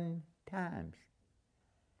 811 times.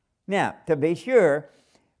 Now, to be sure,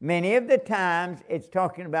 many of the times, it's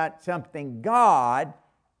talking about something God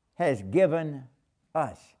has given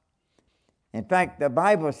us. In fact, the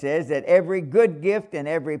Bible says that every good gift and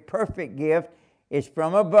every perfect gift is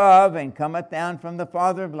from above and cometh down from the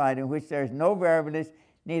Father of light, in which there is no variableness,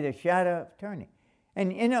 neither shadow of turning.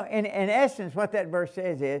 And you know, in essence, what that verse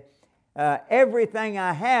says is, everything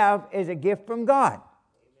I have is a gift from God.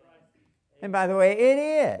 And by the way, it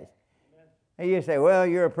is. And you say, well,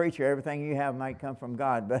 you're a preacher, everything you have might come from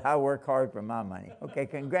God, but I work hard for my money. Okay,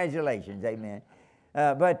 congratulations, amen.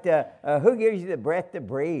 But who gives you the breath to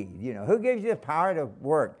breathe? You know, who gives you the power to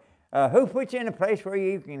work? Who puts you in a place where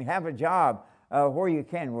you can have a job where you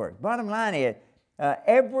can work? Bottom line is,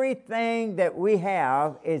 everything that we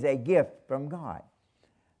have is a gift from God.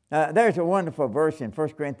 There's a wonderful verse in 1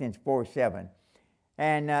 Corinthians 4:7.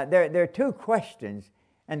 And there are two questions,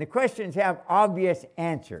 and the questions have obvious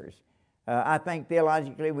answers. I think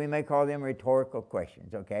theologically we may call them rhetorical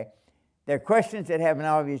questions, okay? They're questions that have an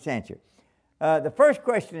obvious answer. The first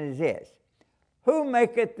question is this: who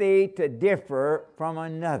maketh thee to differ from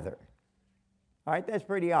another? All right, that's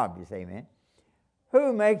pretty obvious, amen.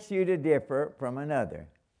 Who makes you to differ from another?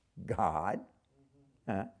 God.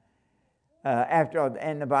 After all,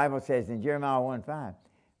 and the Bible says in Jeremiah 1:5,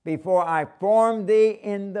 before I formed thee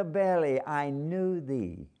in the belly, I knew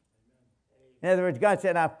thee. In other words, God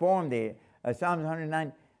said, I formed thee. Psalms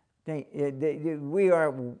 109, we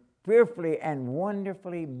are fearfully and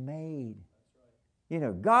wonderfully made. You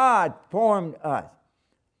know, God formed us.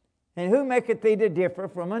 And who maketh thee to differ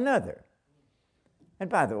from another? And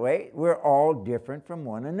by the way, we're all different from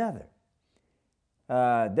one another.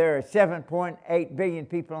 There are 7.8 billion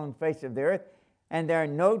people on the face of the earth, and there are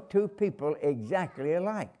no two people exactly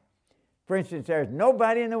alike. For instance, there's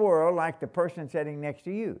nobody in the world like the person sitting next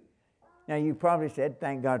to you. Now, you probably said,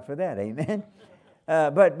 thank God for that, amen?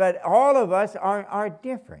 But all of us are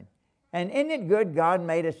different. And isn't it good God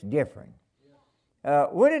made us different?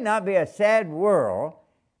 Would it not be a sad world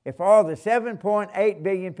if all the 7.8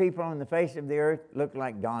 billion people on the face of the earth looked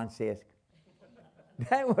like Don Sisk?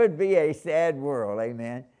 That would be a sad world,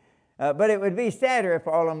 amen? But it would be sadder if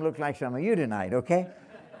all of them looked like some of you tonight, okay?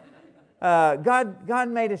 God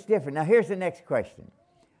made us different. Now here's the next question.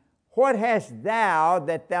 What hast thou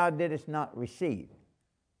that thou didst not receive?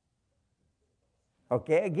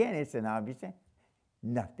 Okay, again, it's an obvious thing.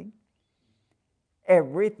 Nothing.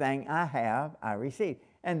 Everything I have, I receive.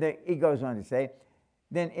 And he goes on to say,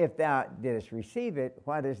 then if thou didst receive it,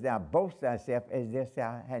 why dost thou boast thyself as if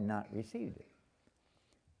thou had not received it?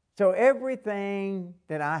 So everything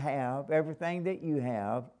that I have, everything that you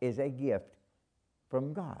have, is a gift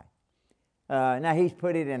from God. Now, he's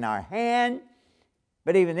put it in our hand,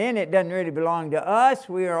 but even then it doesn't really belong to us.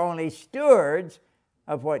 We are only stewards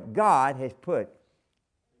of what God has put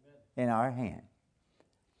in our hand.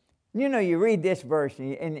 You know, you read this verse,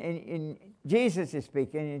 and Jesus is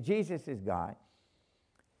speaking, and Jesus is God.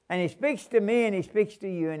 And he speaks to me, and he speaks to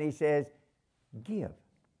you, and he says, give.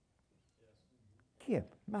 Give.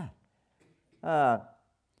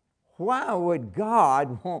 Why would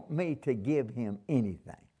God want me to give him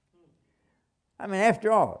anything? I mean,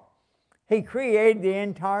 after all, he created the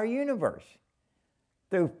entire universe.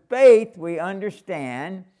 Through faith, we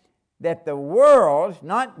understand that the worlds,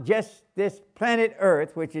 not just this planet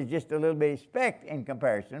Earth, which is just a little bitty speck in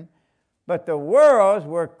comparison, but the worlds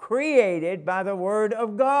were created by the Word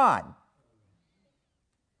of God.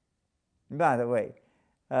 And by the way,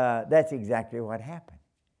 that's exactly what happened.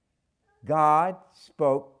 God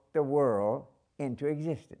spoke the world into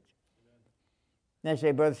existence. And they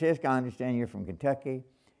say, Brother Sisk, I understand you're from Kentucky,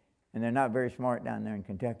 and they're not very smart down there in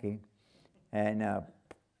Kentucky. And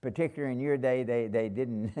particularly in your day, they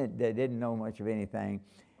didn't know much of anything.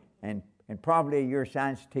 And probably your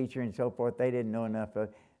science teacher and so forth, they didn't know enough.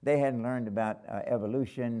 They hadn't learned about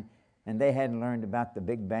evolution, and they hadn't learned about the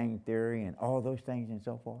Big Bang Theory and all those things and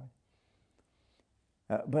so forth.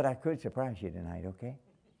 But I could surprise you tonight, okay?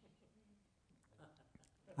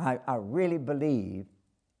 I really believe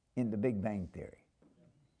in the Big Bang Theory.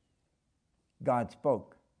 God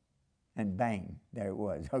spoke, and bang, there it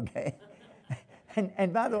was, okay?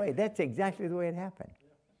 And by the way, that's exactly the way it happened.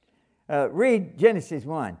 Read Genesis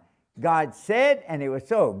 1. God said, and it was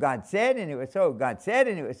so. God said, and it was so. God said,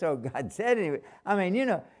 and it was so. God said, and it was... I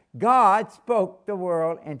mean, God spoke the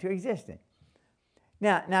world into existence.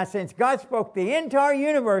 Now, since God spoke the entire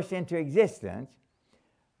universe into existence,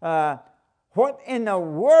 what in the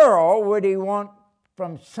world would he want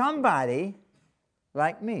from somebody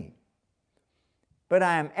like me? But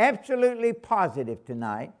I am absolutely positive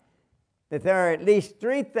tonight that there are at least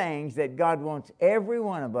 3 things that God wants every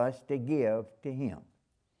one of us to give to him.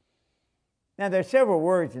 Now, there are several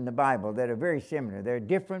words in the Bible that are very similar. They're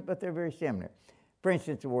different, but they're very similar. For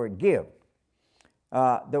instance, the word give,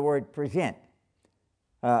 the word present,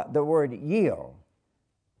 the word yield,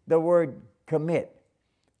 the word commit.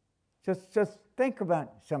 Just think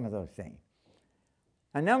about some of those things.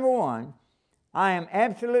 And number 1, I am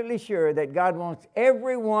absolutely sure that God wants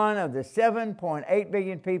every one of the 7.8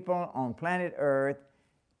 billion people on planet Earth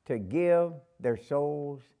to give their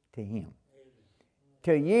souls to him.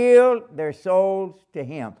 To yield their souls to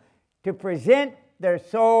him. To present their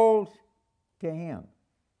souls to him.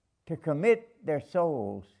 To commit their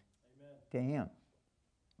souls to him.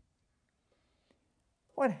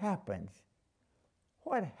 What happens?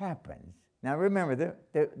 What happens? Now remember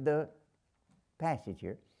the passage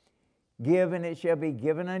here. Give, and it shall be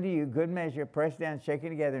given unto you, good measure, pressed down, shaken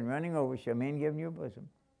together, and running over, shall men give in your bosom.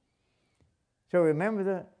 So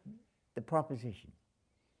remember the proposition.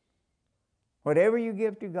 Whatever you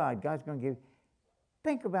give to God, God's going to give.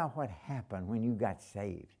 Think about what happened when you got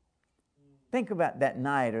saved. Think about that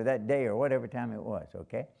night or that day or whatever time it was,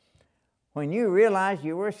 okay? When you realized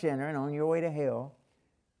you were a sinner and on your way to hell,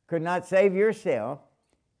 could not save yourself,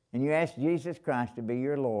 and you asked Jesus Christ to be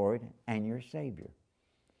your Lord and your Savior.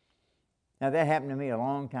 Now, that happened to me a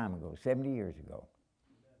long time ago, 70 years ago,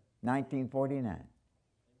 1949.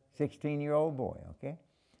 16-year-old boy, okay?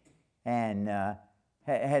 And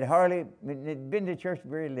had hardly been to church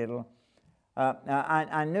very little.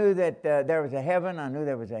 I knew that there was a heaven. I knew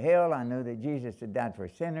there was a hell. I knew that Jesus had died for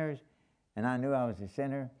sinners, and I knew I was a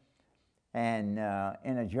sinner. And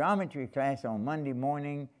in a geometry class on Monday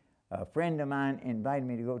morning, a friend of mine invited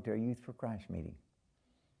me to go to a Youth for Christ meeting.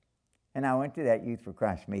 And I went to that Youth for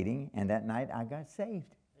Christ meeting, and that night I got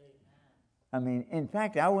saved. I mean, in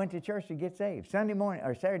fact, I went to church to get saved. Sunday morning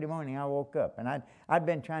or Saturday morning, I woke up, and I'd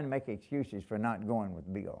been trying to make excuses for not going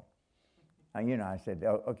with Bill. I said,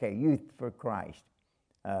 okay, Youth for Christ.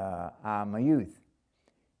 I'm a youth.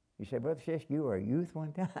 You said, Brother Sisk, you were a youth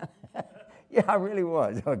one time? Yeah, I really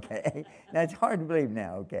was, okay. Now, it's hard to believe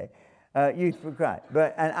now, okay. Youth for Christ.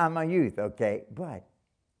 And I'm a youth, okay. But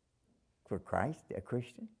for Christ, a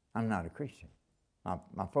Christian? I'm not a Christian.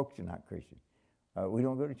 My folks are not Christian. We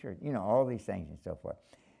don't go to church. All these things and so forth.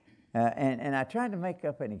 And I tried to make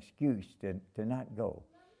up an excuse to not go.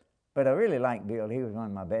 But I really liked Bill. He was one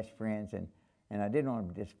of my best friends, and I didn't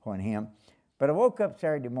want to disappoint him. But I woke up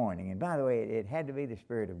Saturday morning, and by the way, it had to be the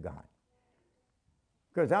Spirit of God.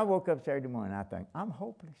 Because I woke up Saturday morning, and I think, I'm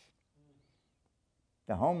hopeless.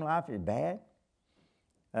 The home life is bad.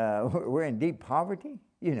 We're in deep poverty,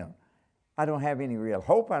 I don't have any real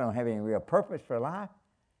hope. I don't have any real purpose for life.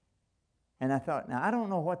 And I thought, now, I don't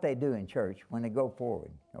know what they do in church when they go forward,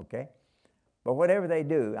 okay? But whatever they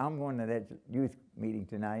do, I'm going to that youth meeting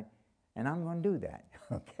tonight, and I'm going to do that,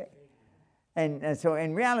 okay? And so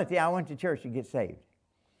in reality, I went to church to get saved.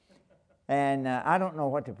 And I don't know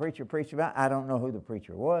what the preacher preached about. I don't know who the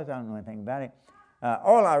preacher was. I don't know anything about it.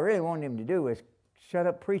 All I really wanted him to do was shut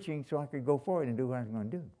up preaching so I could go forward and do what I was going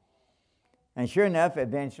to do. And sure enough,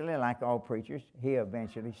 eventually, like all preachers, he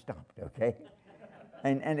eventually stopped, okay?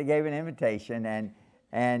 And they gave an invitation,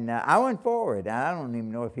 and I went forward. I don't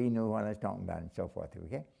even know if he knew what I was talking about and so forth,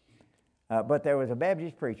 okay? But there was a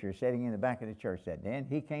Baptist preacher sitting in the back of the church that day, and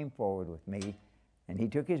he came forward with me, and he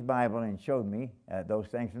took his Bible and showed me those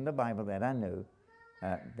things in the Bible that I knew,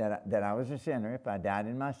 that I was a sinner. If I died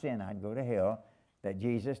in my sin, I'd go to hell, that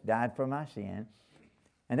Jesus died for my sin.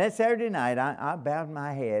 And that Saturday night, I bowed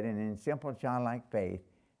my head, and in simple childlike faith,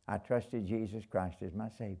 I trusted Jesus Christ as my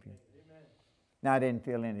Savior. Amen. Now, I didn't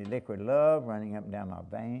feel any liquid love running up and down my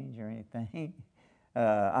veins or anything.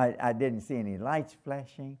 I didn't see any lights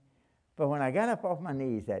flashing. But when I got up off my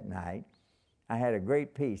knees that night, I had a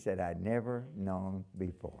great peace that I'd never known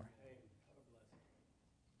before.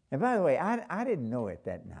 And by the way, I didn't know it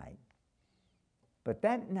that night. But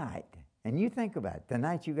that night, and you think about it, the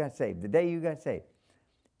night you got saved, the day you got saved,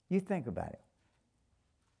 you think about it.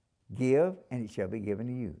 Give, and it shall be given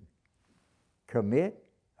to you. Commit,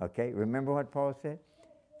 okay? Remember what Paul said?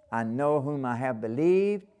 I know whom I have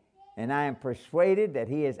believed, and I am persuaded that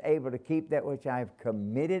he is able to keep that which I have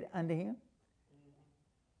committed unto him.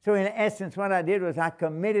 So in essence, what I did was I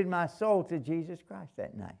committed my soul to Jesus Christ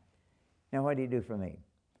that night. Now, what did he do for me?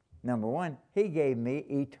 Number one, he gave me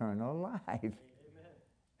eternal life.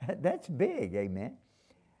 Amen. That's big, amen.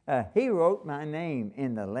 He wrote my name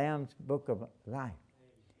in the Lamb's book of life.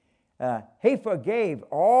 He forgave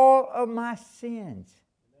all of my sins.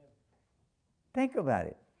 Amen. Think about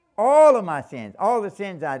it. All of my sins, all the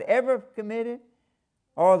sins I'd ever committed,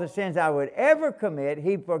 all the sins I would ever commit,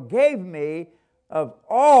 he forgave me of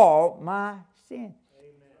all my sins.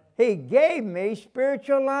 Amen. He gave me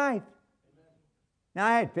spiritual life. Amen. Now,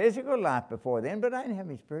 I had physical life before then, but I didn't have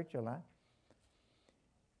any spiritual life.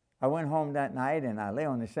 I went home that night and I lay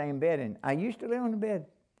on the same bed, and I used to lay on the bed,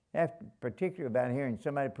 after, particularly about hearing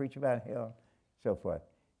somebody preach about hell and so forth.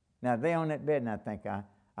 Now, I lay on that bed and I think, I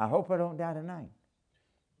hope I don't die tonight.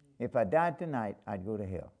 If I died tonight, I'd go to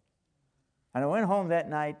hell. And I went home that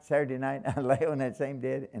night, Saturday night, I lay on that same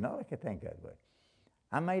bed, and all I could think of was,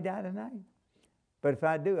 I may die tonight, but if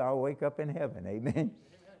I do, I'll wake up in heaven, amen?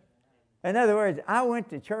 In other words, I went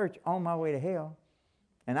to church on my way to hell,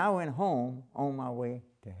 and I went home on my way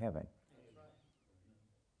to heaven.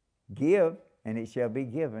 Give, and it shall be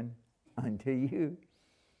given unto you.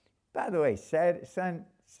 By the way,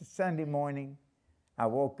 Sunday morning, I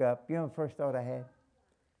woke up. You know the first thought I had?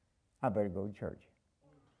 I better go to church.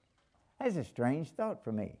 That's a strange thought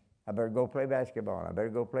for me. I better go play basketball. I better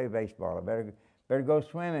go play baseball. I better go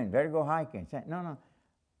swimming. Better go hiking. No.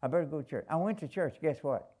 I better go to church. I went to church. Guess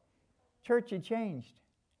what? Church had changed.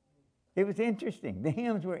 It was interesting. The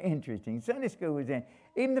hymns were interesting. Sunday school was in.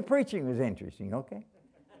 Even the preaching was interesting, okay?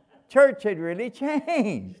 Church had really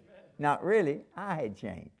changed. Not really. I had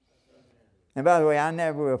changed. And by the way, I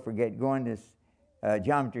never will forget going to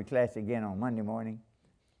geometry class again on Monday morning.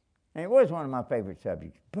 And it was one of my favorite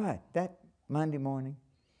subjects. But that Monday morning,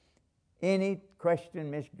 any question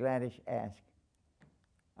Miss Gladys asked,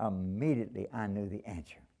 immediately I knew the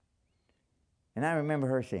answer. And I remember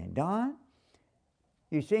her saying, Don,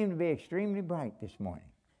 you seem to be extremely bright this morning.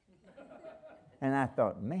 And I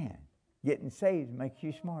thought, man, getting saved makes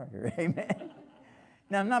you smarter. Amen.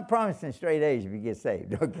 Now, I'm not promising straight A's if you get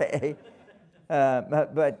saved, okay?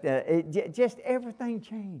 Just everything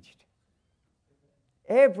changed.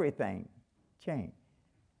 Everything changed.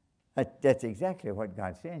 That's exactly what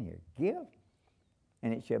God's saying here. Give,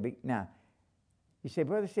 and it shall be. Now, you say,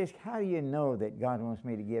 Brother Sis, how do you know that God wants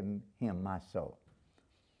me to give him my soul?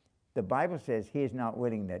 The Bible says he is not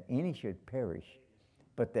willing that any should perish,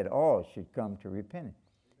 but that all should come to repentance.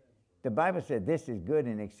 The Bible said this is good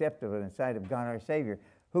and acceptable in the sight of God our Savior,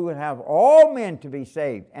 who would have all men to be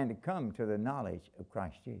saved and to come to the knowledge of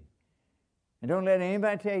Christ Jesus. And don't let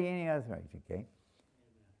anybody tell you any other things, okay?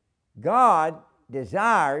 God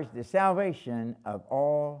desires the salvation of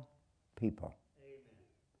all people. Amen.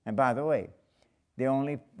 And by the way, the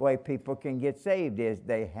only way people can get saved is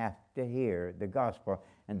they have to hear the gospel.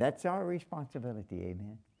 And that's our responsibility,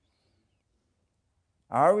 amen?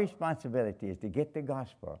 Our responsibility is to get the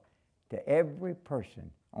gospel to every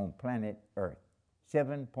person on planet Earth.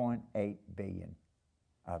 7.8 billion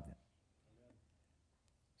of them.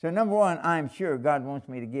 So number one, I'm sure God wants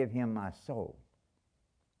me to give him my soul.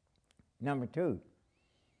 Number two,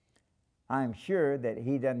 I'm sure that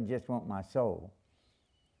he doesn't just want my soul.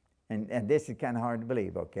 And this is kind of hard to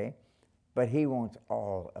believe, okay? But he wants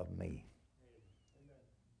all of me.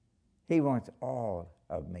 He wants all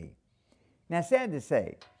of me. Now, sad to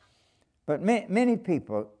say, but many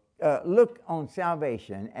people look on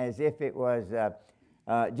salvation as if it was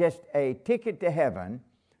just a ticket to heaven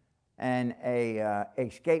and a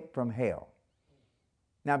escape from hell.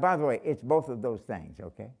 Now, by the way, it's both of those things,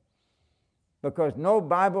 okay? Because no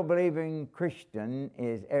Bible-believing Christian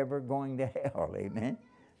is ever going to hell, amen?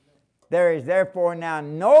 There is therefore now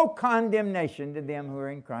no condemnation to them who are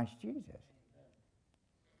in Christ Jesus.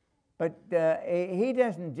 But he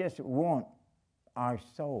doesn't just want our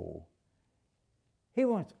soul. He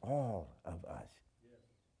wants all of us.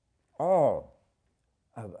 All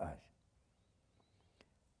of us.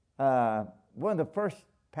 One of the first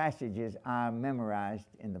passages I memorized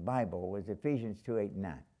in the Bible was Ephesians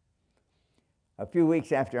 2:8-9. A few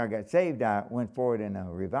weeks after I got saved, I went forward in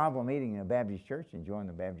a revival meeting in a Baptist church and joined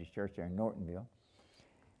the Baptist church there in Nortonville.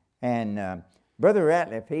 And Brother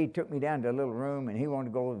Ratliff, he took me down to a little room, and he wanted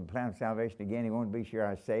to go over the plan of salvation again. He wanted to be sure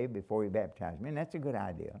I was saved before he baptized me, and that's a good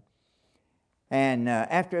idea. And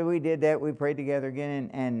after we did that, we prayed together again,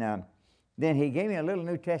 and then he gave me a little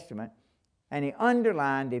New Testament, and he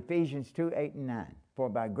underlined Ephesians 2:8-9. For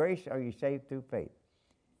by grace are you saved through faith.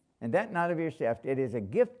 And that not of yourself, it is a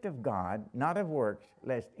gift of God, not of works,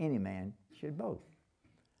 lest any man should boast.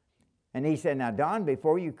 And he said, now, Don,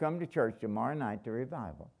 before you come to church tomorrow night to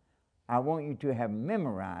revival, I want you to have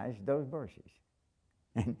memorized those verses.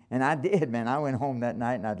 And I did, man. I went home that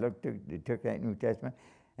night and I took that New Testament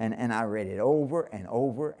and I read it over and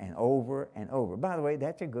over and over and over. By the way,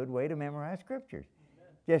 that's a good way to memorize scriptures.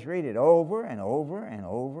 Just read it over and over and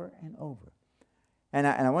over and over. And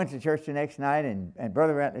I went to church the next night, and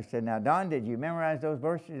Brother Ratliff said, now, Don, did you memorize those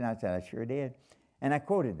verses? And I said, I sure did. And I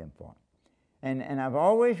quoted them for him. And I've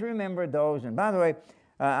always remembered those. And by the way,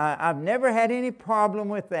 I've never had any problem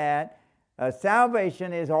with that.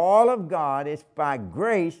 Salvation is all of God. It's by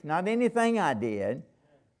grace, not anything I did,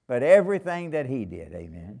 but everything that He did.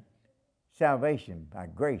 Amen. Salvation by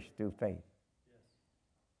grace through faith.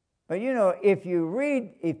 But you know, if you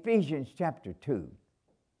read Ephesians chapter 2,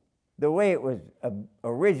 the way it was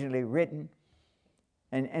originally written,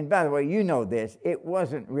 and by the way, you know this, it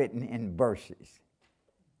wasn't written in verses.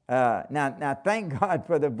 Now, thank God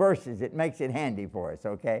for the verses. It makes it handy for us,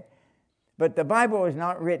 okay? But the Bible was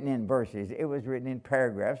not written in verses. It was written in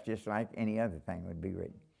paragraphs, just like any other thing would be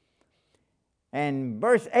written. And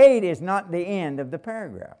verse 8 is not the end of the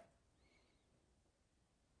paragraph.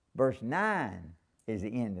 Verse 9 is the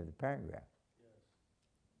end of the paragraph.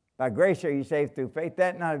 By grace are you saved through faith,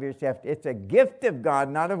 that not of yourself. It's a gift of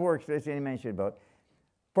God, not of works, lest any man should boast.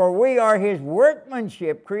 For we are His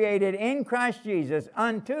workmanship, created in Christ Jesus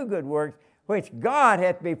unto good works, which God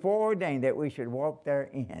hath before ordained that we should walk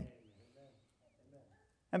therein.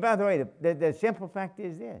 And by the way, the simple fact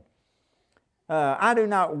is this. I do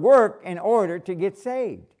not work in order to get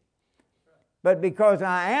saved. But because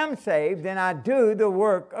I am saved, then I do the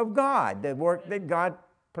work of God, the work that God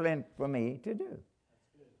planned for me to do.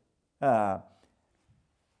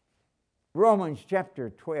 Romans chapter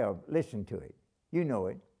 12, listen to it. You know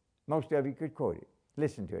it. Most of you could quote it.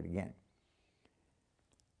 Listen to it again.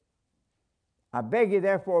 I beg you,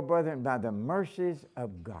 therefore, brethren, by the mercies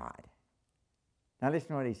of God. Now listen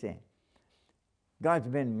to what he's saying. God's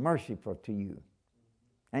been merciful to you.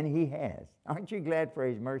 And He has. Aren't you glad for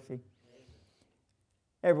His mercy?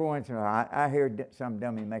 Every once in a while, I hear some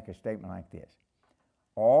dummy make a statement like this.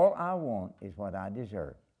 All I want is what I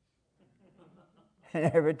deserve. And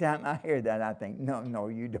every time I hear that, I think, no,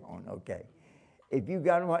 you don't, okay. If you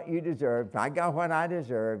got what you deserve, if I got what I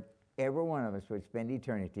deserve, every one of us would spend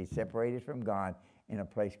eternity separated from God in a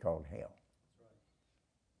place called hell.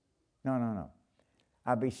 No.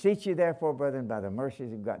 I beseech you, therefore, brethren, by the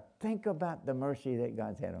mercies of God. Think about the mercy that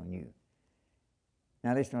God's had on you.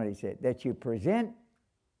 Now listen to what he said. That you present,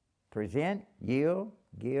 yield,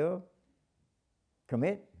 give,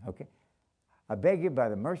 commit, okay. I beg you by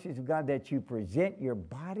the mercies of God that you present your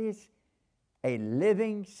bodies a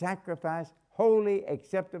living sacrifice, holy,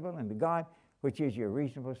 acceptable unto God, which is your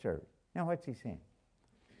reasonable service. Now what's he saying?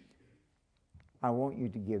 I want you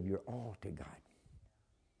to give your all to God.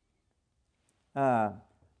 A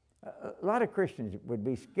lot of Christians would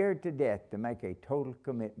be scared to death to make a total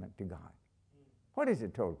commitment to God. What is a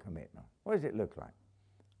total commitment? What does it look like?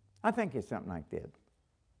 I think it's something like this.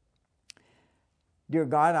 Dear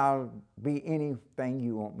God, I'll be anything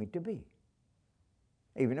you want me to be.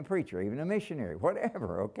 Even a preacher, even a missionary,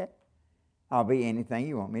 whatever, okay? I'll be anything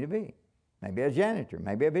you want me to be. Maybe a janitor,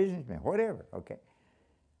 maybe a businessman, whatever, okay?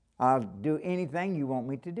 I'll do anything you want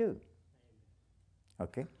me to do.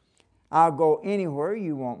 Okay? I'll go anywhere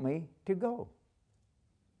you want me to go.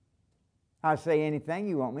 I'll say anything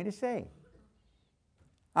you want me to say.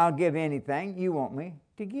 I'll give anything you want me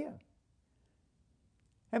to give.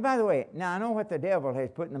 And by the way, now I know what the devil has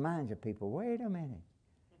put in the minds of people. Wait a minute.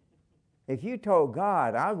 If you told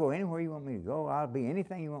God, I'll go anywhere you want me to go, I'll be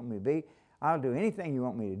anything you want me to be, I'll do anything you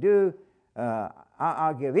want me to do,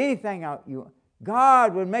 I'll give anything you want.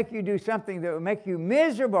 God would make you do something that would make you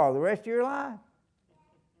miserable the rest of your life.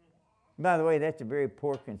 By the way, that's a very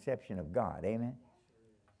poor conception of God. Amen?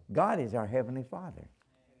 God is our Heavenly Father.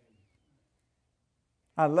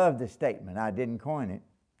 I love the statement. I didn't coin it.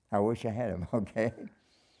 I wish I had him, okay?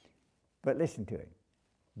 But listen to it.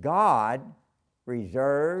 God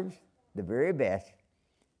reserves the very best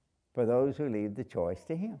for those who leave the choice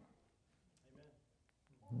to Him.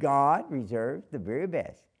 God reserves the very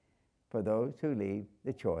best for those who leave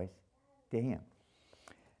the choice to Him.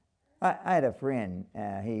 I had a friend,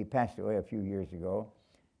 he passed away a few years ago,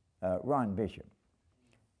 Ron Bishop.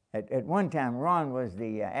 At one time, Ron was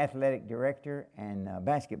the athletic director and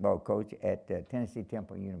basketball coach at Tennessee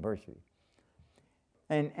Temple University.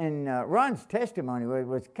 And Ron's testimony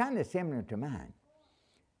was kind of similar to mine.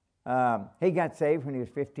 He got saved when he was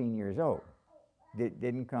 15 years old.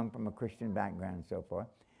 Didn't come from a Christian background and so forth.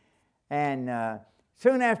 And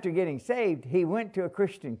soon after getting saved, he went to a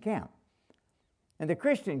Christian camp. In the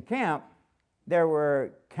Christian camp, there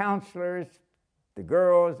were counselors, the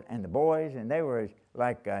girls and the boys, and they were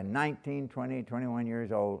like 19, 20, 21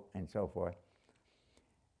 years old and so forth.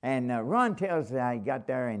 And Ron tells us how he got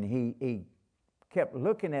there, and he kept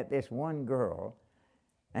looking at this one girl,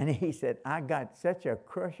 and he said, I got such a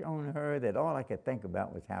crush on her that all I could think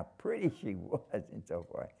about was how pretty she was and so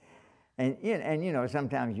forth. And you know,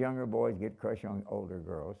 sometimes younger boys get crushed on older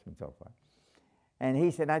girls and so forth. And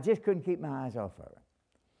he said, I just couldn't keep my eyes off of her.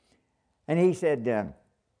 And he said,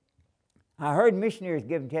 I heard missionaries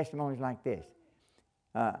giving testimonies like this.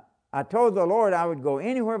 I told the Lord I would go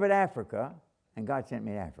anywhere but Africa, and God sent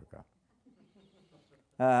me to Africa.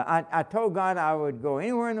 I told God I would go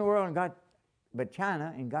anywhere in the world and God, but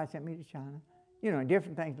China, and God sent me to China. You know,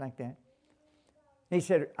 different things like that. He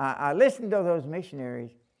said, I listened to those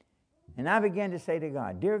missionaries, and I began to say to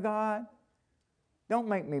God, Dear God, don't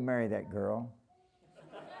make me marry that girl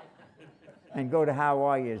and go to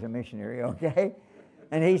Hawaii as a missionary, okay?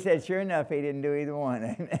 And he said, sure enough, he didn't do either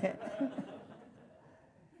one.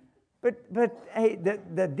 But hey,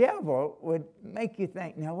 the devil would make you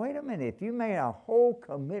think, now wait a minute, if you made a whole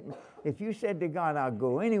commitment, if you said to God, I'll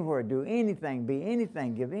go anywhere, do anything, be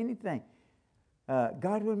anything, give anything,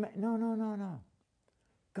 God would make, no.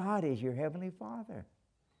 God is your Heavenly Father.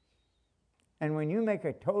 And when you make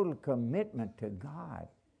a total commitment to God,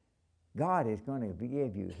 God is going to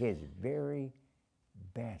give you His very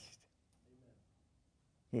best.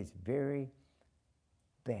 His very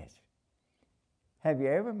best. Have you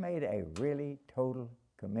ever made a really total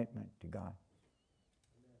commitment to God?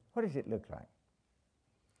 What does it look like?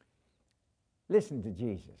 Listen to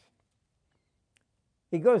Jesus.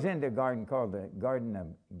 He goes into a garden called the Garden of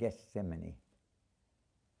Gethsemane.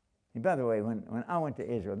 And by the way, when I went to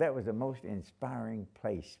Israel, that was the most inspiring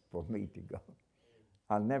place for me to go.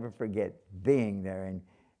 I'll never forget being there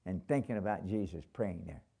and thinking about Jesus praying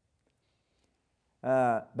there.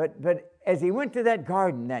 But as he went to that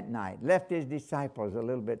garden that night, left his disciples a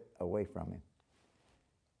little bit away from him.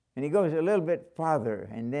 And he goes a little bit farther,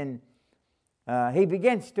 and then he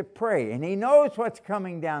begins to pray, and he knows what's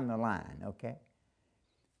coming down the line, okay?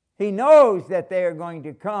 He knows that they are going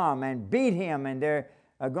to come and beat him, and they're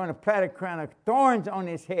going to plant a crown of thorns on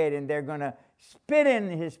his head, and they're going to spit in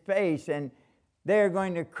his face, and they're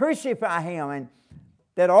going to crucify him, and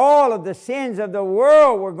that all of the sins of the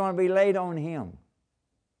world were going to be laid on him.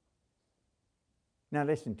 Now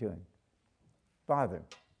listen to him. Father,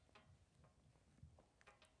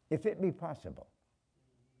 if it be possible,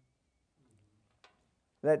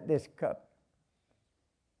 let this cup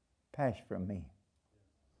pass from me.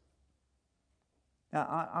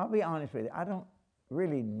 Now, I'll be honest with you. I don't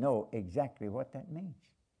really know exactly what that means.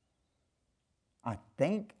 I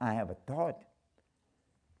think I have a thought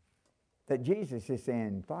that Jesus is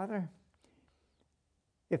saying, Father,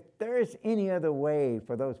 if there is any other way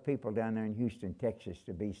for those people down there in Houston, Texas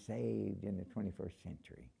to be saved in the 21st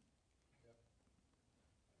century,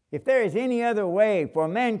 if there is any other way for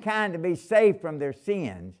mankind to be saved from their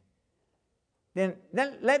sins, then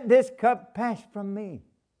let this cup pass from me.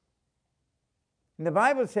 And the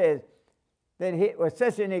Bible says that it was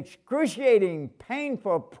such an excruciating,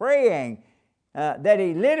 painful praying that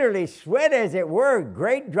he literally sweat, as it were,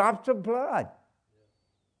 great drops of blood.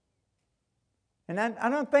 And I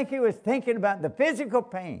don't think he was thinking about the physical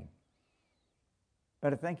pain,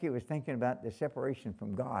 but I think he was thinking about the separation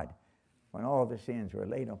from God when all the sins were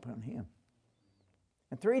laid upon him.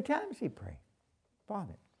 And 3 times he prayed,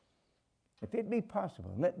 Father, if it be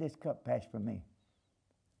possible, let this cup pass from me.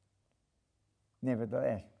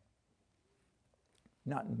 Nevertheless,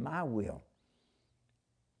 not my will,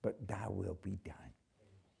 but thy will be done.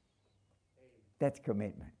 That's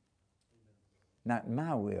commitment. Not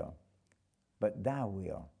my will, but thy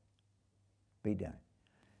will be done.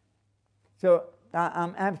 So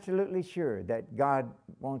I'm absolutely sure that God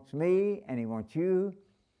wants me and he wants you.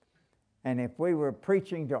 And if we were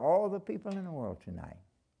preaching to all the people in the world tonight,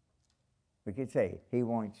 we could say he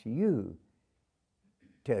wants you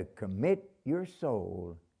to commit your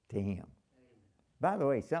soul to him. By the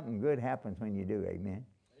way, something good happens when you do. Amen.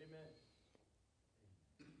 Amen.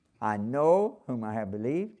 I know whom I have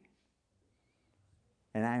believed,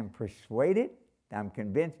 and I am persuaded, I'm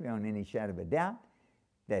convinced beyond any shadow of a doubt,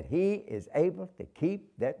 that he is able to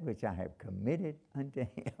keep that which I have committed unto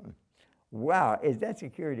him. Wow, is that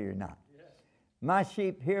security or not? Yes. My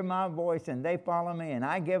sheep hear my voice, and they follow me, and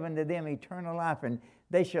I give unto them eternal life, and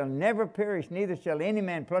they shall never perish, neither shall any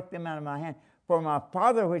man pluck them out of my hand. For my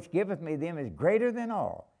Father which giveth me them is greater than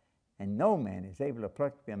all, and no man is able to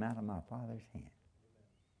pluck them out of my Father's hand.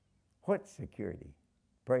 What security?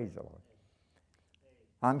 Praise the Lord.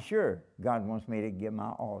 I'm sure God wants me to give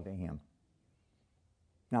my all to him.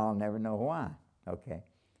 Now, I'll never know why, okay?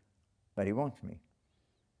 But he wants me.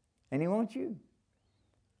 And he wants you.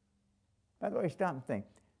 By the way, stop and think.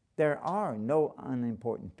 There are no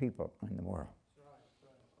unimportant people in the world.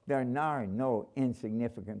 There are no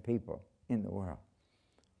insignificant people in the world.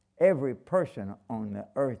 Every person on the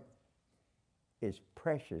earth is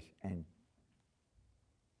precious and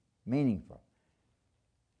meaningful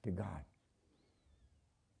to God.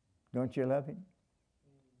 Don't you love him?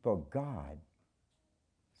 For God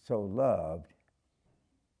so loved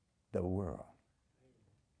the world.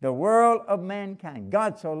 The world of mankind.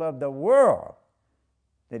 God so loved the world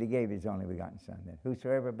that he gave his only begotten Son, that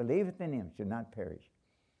whosoever believeth in him should not perish,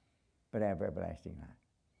 but have everlasting life.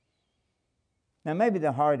 Now, maybe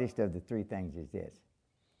the hardest of the three things is this.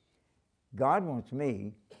 God wants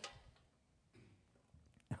me,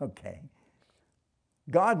 okay,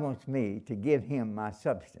 God wants me to give him my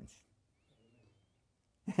substance.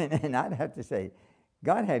 And I'd have to say,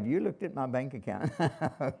 God, have you looked at my bank account?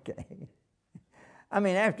 Okay. I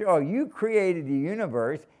mean, after all, you created the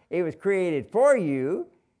universe. It was created for you.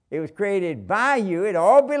 It was created by you. It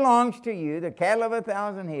all belongs to you. The cattle of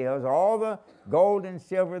 1,000 hills, all the gold and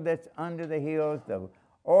silver that's under the hills, the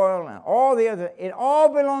oil and all the other, it all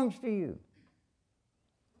belongs to you.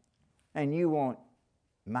 And you want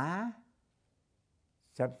my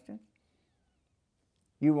substance?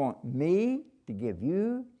 You want me to give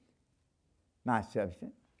you my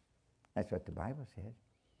substance? That's what the Bible says.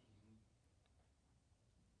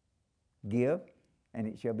 Give, and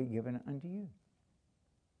it shall be given unto you.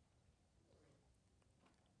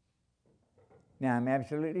 Now, I'm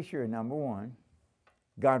absolutely sure, number one,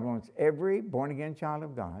 God wants every born-again child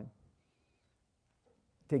of God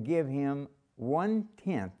to give him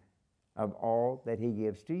 1/10 of all that he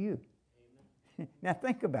gives to you. Now,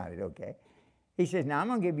 think about it, okay? He says, now, I'm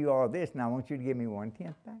going to give you all this, and I want you to give me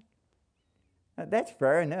 1/10 back. Now, that's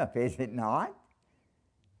fair enough, is it not?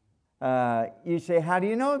 You say, how do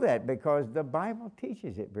you know that? Because the Bible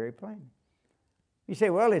teaches it very plainly. You say,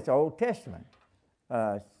 well, it's Old Testament.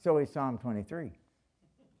 So is Psalm 23.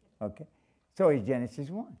 Okay. So is Genesis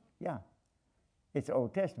 1. Yeah. It's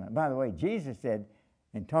Old Testament. By the way, Jesus said,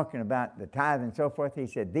 in talking about the tithe and so forth, he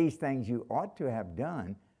said, these things you ought to have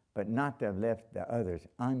done, but not to have left the others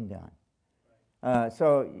undone.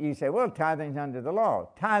 So you say, well, tithing's under the law.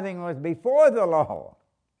 Tithing was before the law.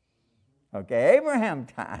 Okay, Abraham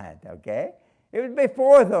tithed, okay? It was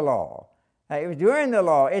before the law. It was during the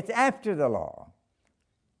law. It's after the law.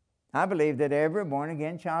 I believe that every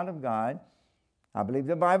born-again child of God, I believe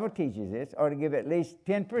the Bible teaches this, ought to give at least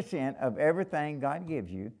 10% of everything God gives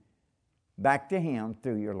you back to him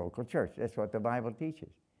through your local church. That's what the Bible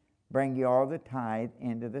teaches. Bring you all the tithe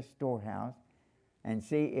into the storehouse and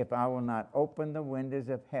see if I will not open the windows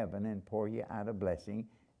of heaven and pour you out a blessing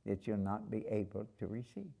that you'll not be able to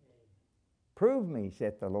receive. Prove me,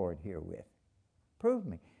 saith the Lord herewith. Prove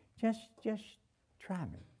me. Just try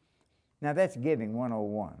me. Now that's giving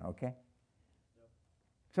 101, okay?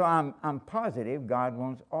 So I'm positive God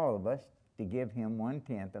wants all of us to give him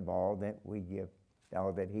 1/10 of all that we give,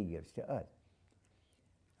 all that he gives to us.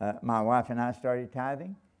 My wife and I started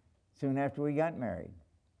tithing soon after we got married,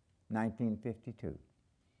 1952.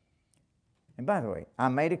 And by the way, I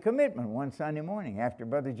made a commitment one Sunday morning after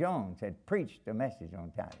Brother Jones had preached a message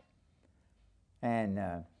on tithing. And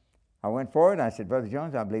I went forward and I said, Brother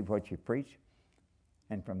Jones, I believe what you preach.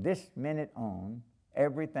 And from this minute on,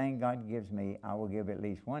 everything God gives me, I will give at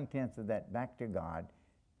least 1/10 of that back to God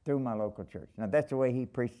through my local church. Now, that's the way he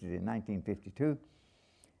preached it in 1952.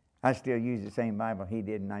 I still use the same Bible he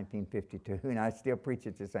did in 1952, and I still preach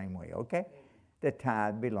it the same way, okay? The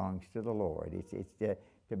tithe belongs to the Lord. It's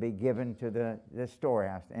to be given to the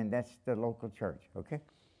storehouse, and that's the local church, okay?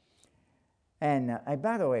 And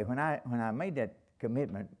by the way, when I made that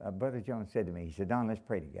commitment, Brother Jones said to me, he said, Don, let's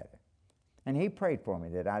pray together. And he prayed for me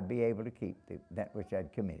that I'd be able to keep that which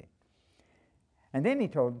I'd committed. And then he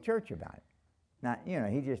told the church about it. Now,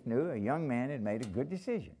 he just knew a young man had made a good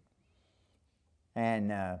decision. And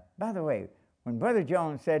by the way, When Brother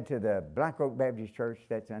Jones said to the Black Oak Baptist Church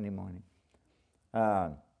that Sunday morning,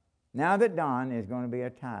 now that Don is going to be a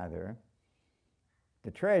tither,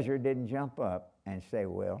 the treasurer didn't jump up and say,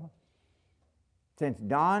 well, since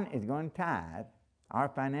Don is going to tithe, our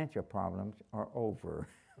financial problems are over.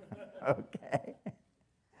 Okay?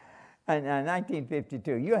 And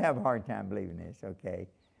 1952, you'll have a hard time believing this, okay?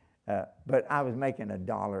 But I was making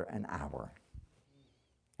 $1 an hour.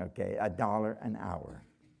 Okay, $1 an hour.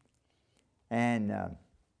 And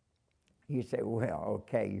you say, well,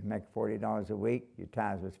 okay, you make $40 a week, your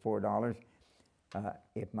tithe was $4.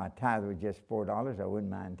 If my tithe was just $4, I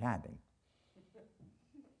wouldn't mind tithing.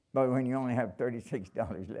 But when you only have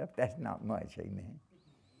 $36 left, that's not much, amen.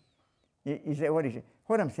 You say,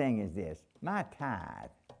 what I'm saying is this. My tithe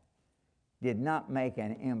did not make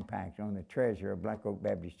an impact on the treasurer of Black Oak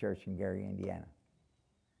Baptist Church in Gary, Indiana.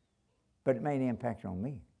 But it made an impact on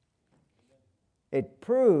me. It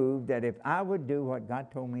proved that if I would do what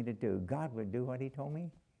God told me to do, God would do what he told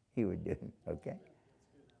me he would do, okay?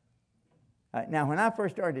 Now, when I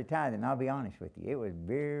first started tithing, I'll be honest with you, it was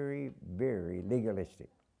very, very legalistic.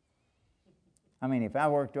 I mean, if I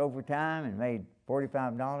worked overtime and made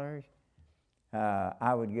 $45,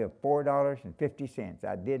 I would give $4.50.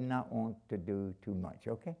 I did not want to do too much,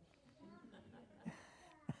 okay?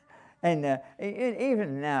 And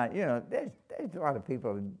even now, you know, there's a lot of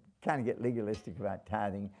people kind of get legalistic about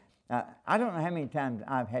tithing. I don't know how many times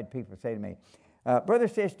I've had people say to me, Brother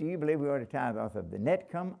Sis, do you believe we ought to tithe off of the net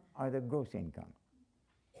income or the gross income?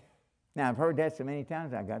 Now, I've heard that so many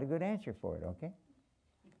times, I got a good answer for it, okay?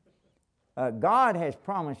 God has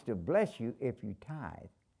promised to bless you if you tithe.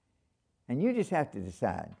 And you just have to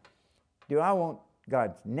decide, do I want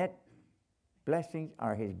God's net blessings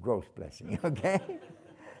or his gross blessing, okay?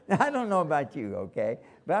 Now, I don't know about you, okay?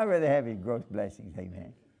 But I'd rather have his gross blessings,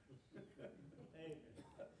 amen.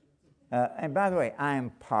 And by the way, I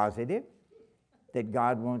am positive that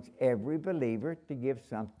God wants every believer to give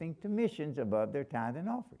something to missions above their tithe and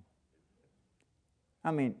offering.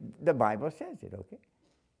 I mean, the Bible says it, okay?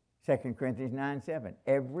 2 Corinthians 9:7.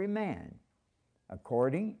 Every man,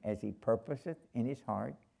 according as he purposeth in his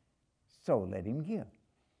heart, so let him give.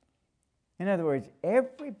 In other words,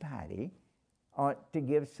 everybody ought to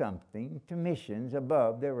give something to missions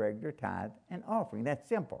above their regular tithe and offering. That's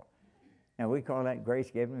simple. Now, we call that grace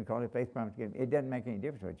giving, we call it faith promise giving. It doesn't make any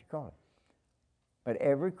difference what you call it. But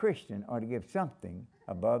every Christian ought to give something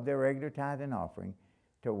above their regular tithe and offering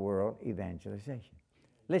to world evangelization.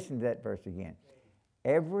 Listen to that verse again.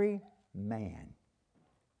 Every man,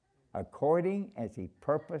 according as he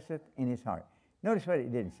purposeth in his heart. Notice what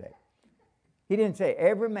it didn't say. He didn't say,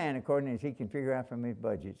 every man according as he can figure out from his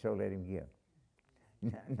budget, so let him give.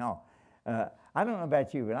 No. I don't know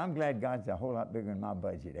about you, but I'm glad God's a whole lot bigger than my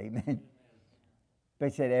budget. Amen. But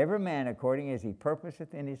he said, every man according as he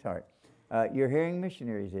purposeth in his heart. You're hearing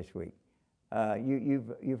missionaries this week.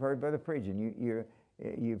 You've heard Brother Pridgeon.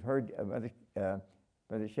 You've heard Brother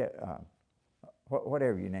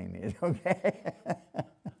whatever your name is, okay?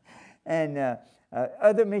 And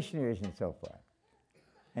other missionaries and so forth.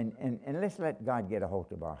 And let's let God get a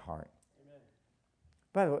hold of our heart. Amen.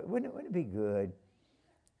 By the way, wouldn't it be good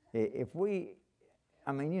if we,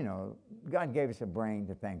 I mean, you know, God gave us a brain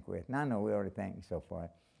to think with, and I know we ought to think and so forth.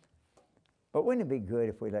 But wouldn't it be good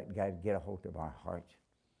if we let God get a hold of our hearts?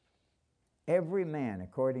 Every man,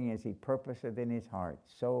 according as he purposeth in his heart,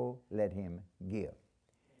 so let him give.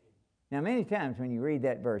 Now, many times when you read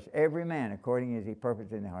that verse, every man, according as he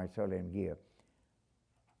purposeth in his heart, so let him give.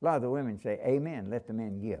 A lot of the women say, amen, let the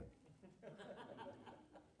men give.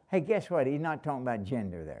 Hey, guess what? He's not talking about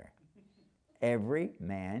gender there. Every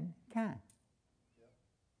man can.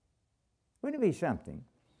 Wouldn't it be something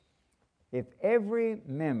if every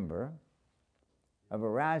member of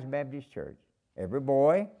Arise Baptist Church, every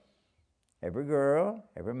boy, every girl,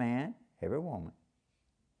 every man, every woman,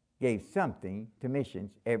 gave something to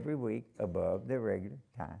missions every week above their regular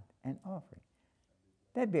tithe and offering?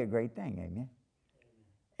 That'd be a great thing, amen?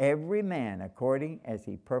 Every man according as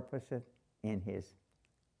he purposeth in his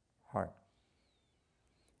heart.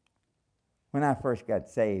 When I first got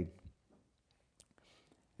saved,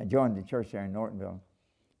 I joined the church there in Nortonville.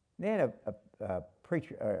 They had a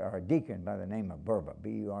preacher or a deacon by the name of Burba,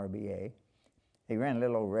 B-U-R-B-A. He ran a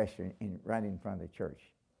little old restaurant right in front of the church.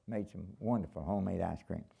 Made some wonderful homemade ice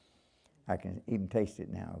cream. I can even taste it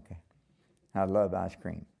now, okay? I love ice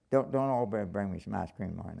cream. Don't all bring me some ice cream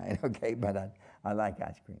tomorrow night, okay? But I like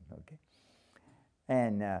ice cream, okay?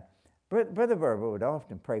 And Brother Burba would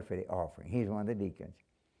often pray for the offering. He's one of the deacons.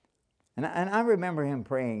 And I remember him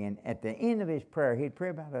praying, and at the end of his prayer, he'd pray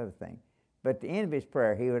about other things. But at the end of his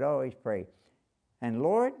prayer, he would always pray, And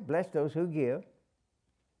Lord, bless those who give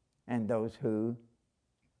and those who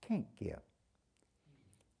can't give.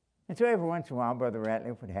 And so every once in a while, Brother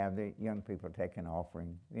Ratliff would have the young people take an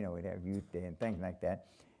offering. You know, we'd have youth day and things like that.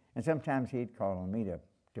 And sometimes he'd call on me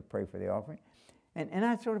to pray for the offering. And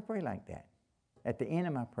I'd sort of pray like that. At the end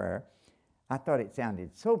of my prayer, I thought it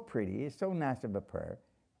sounded so pretty, it's so nice of a prayer.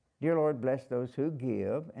 Dear Lord, bless those who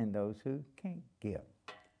give and those who can't give.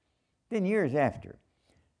 Then years after,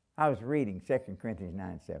 I was reading 2 Corinthians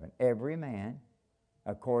 9:7. Every man,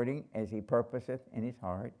 according as he purposeth in his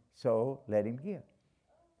heart, so let him give.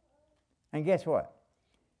 And guess what?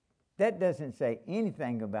 That doesn't say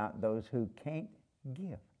anything about those who can't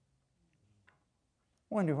give.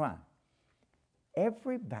 Wonder why?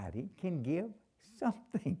 Everybody can give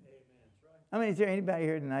something. I mean, is there anybody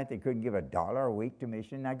here tonight that couldn't give $1 a week to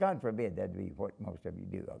mission? Now, God forbid that'd be what most of you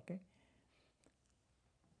do, okay?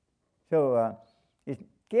 So,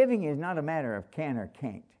 giving is not a matter of can or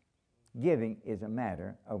can't. Giving is a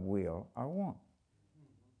matter of will or want.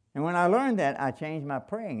 And when I learned that, I changed my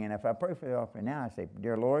praying. And if I pray for the offering now, I say,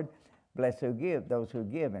 Dear Lord, bless those who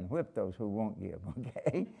give, and whip those who won't give,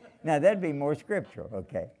 okay? Now, that'd be more scriptural,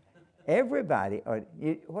 okay? Everybody,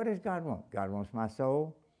 what does God want? God wants my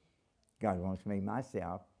soul, God wants me,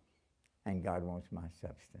 myself, and God wants my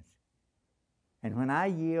substance. And when I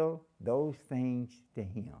yield those things to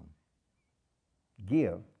Him,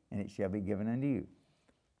 give, and it shall be given unto you.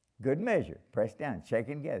 Good measure, pressed down,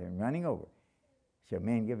 shaken together, and running over, shall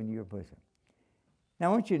men give into your bosom. Now,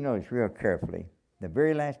 I want you to notice real carefully the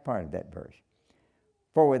very last part of that verse.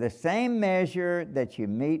 For with the same measure that you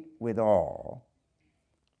meet withal,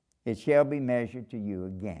 it shall be measured to you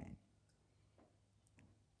again.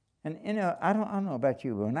 And, you know, I don't know about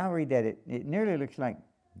you, but when I read that, it nearly looks like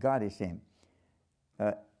God is saying,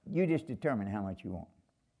 you just determine how much you want.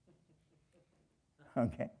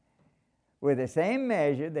 Okay? With the same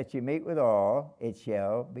measure that you meet withal, it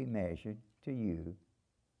shall be measured to you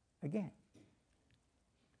again.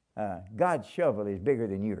 God's shovel is bigger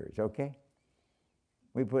than yours, okay?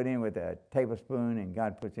 We put in with a tablespoon, and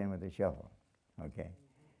God puts in with a shovel, okay?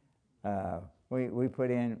 We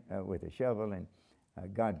put in with a shovel, and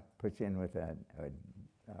God puts in with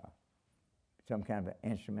some kind of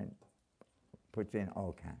an instrument, puts in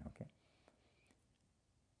all kind, okay?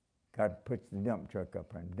 God puts the dump truck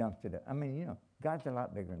up and dumps it up. I mean, you know, God's a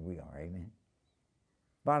lot bigger than we are, amen?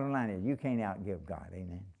 Bottom line is, you can't outgive God,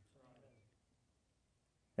 amen?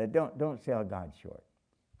 Don't sell God short.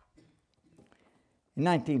 In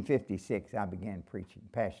 1956, I began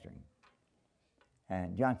pastoring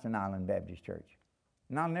at Johnson Island Baptist Church.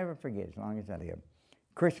 And I'll never forget, as long as I live,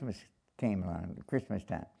 Christmas came around, Christmas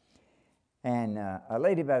time. And a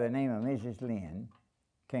lady by the name of Mrs. Lynn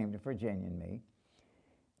came to Virginia and me.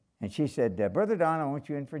 And she said, Brother Don, I want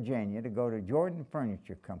you in Virginia to go to Jordan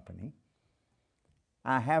Furniture Company.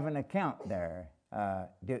 I have an account there.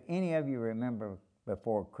 Do any of you remember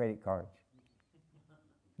before credit cards?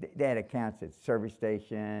 They had accounts at service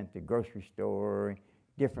station, the grocery store,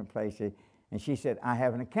 different places. And she said, I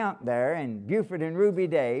have an account there, and Buford and Ruby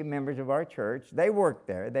Day, members of our church, they work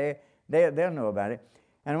there. They'll know about it.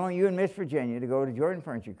 And I want you and Miss Virginia to go to Jordan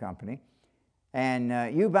Furniture Company,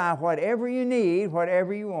 and you buy whatever you need,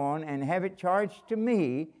 whatever you want, and have it charged to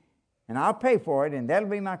me, and I'll pay for it, and that'll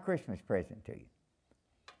be my Christmas present to you.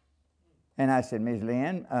 And I said, Ms.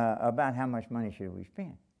 Lynn, about how much money should we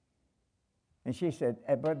spend? And she said,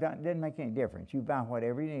 but it doesn't make any difference. You buy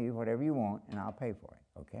whatever you need, whatever you want, and I'll pay for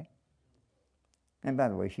it, okay? And by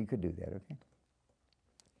the way, she could do that, okay?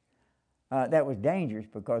 That was dangerous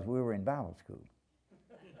because we were in Bible school.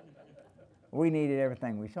 We needed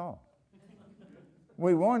everything we saw.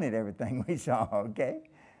 We wanted everything we saw, okay?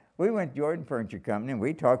 We went to Jordan Furniture Company, and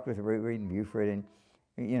we talked with Ruby and Buford, and,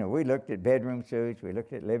 you know, we looked at bedroom suites, we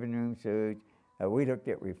looked at living room suites, we looked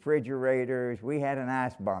at refrigerators. We had an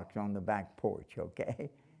ice box on the back porch, okay?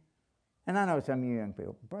 And I know some of you young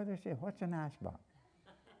people, Brother said, what's an ice box?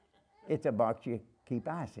 It's a box you keep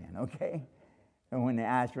ice in, okay? And when the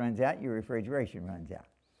ice runs out, your refrigeration runs out.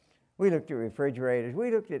 We looked at refrigerators. We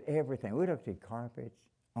looked at everything. We looked at carpets,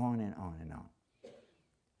 on and on and on.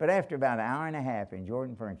 But after about an hour and a half in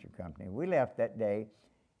Jordan Furniture Company, we left that day,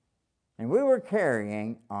 and we were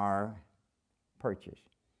carrying our purchase.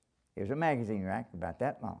 It was a magazine rack about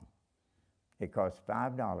that long. It cost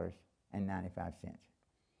 $5.95.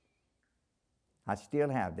 I still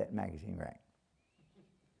have that magazine rack.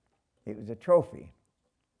 It was a trophy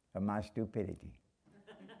of my stupidity.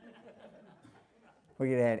 We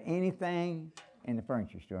could have had anything in the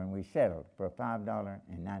furniture store, and we settled for a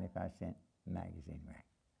 $5.95 magazine rack.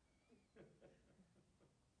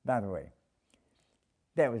 By the way,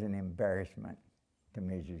 that was an embarrassment to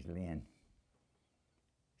Mrs. Lynn.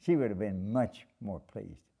 She would have been much more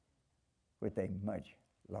pleased with a much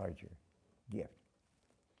larger gift.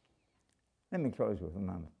 Let me close with one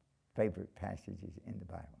of my favorite passages in the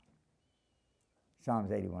Bible.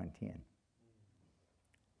 Psalms 81:10.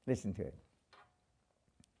 Listen to it.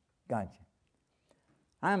 God said,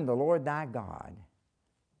 I am the Lord thy God,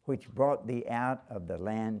 which brought thee out of the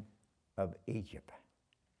land of Egypt.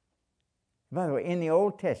 By the way, in the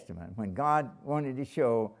Old Testament, when God wanted to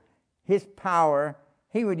show his power,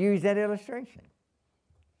 he would use that illustration.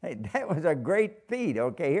 Hey, that was a great feat.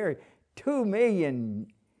 Okay, here, 2 million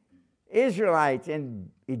Israelites in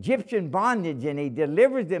Egyptian bondage, and he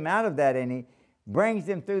delivers them out of that, and he brings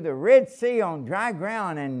them through the Red Sea on dry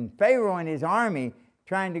ground, and Pharaoh and his army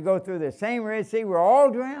trying to go through the same Red Sea were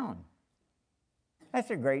all drowned. That's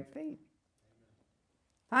a great feat.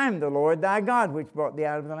 I am the Lord thy God, which brought thee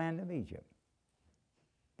out of the land of Egypt.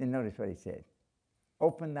 Then notice what he said.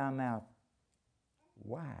 Open thy mouth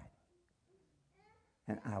wide,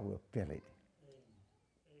 and I will fill it.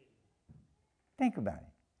 Think about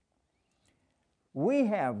it. We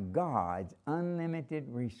have God's unlimited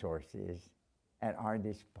resources at our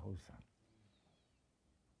disposal.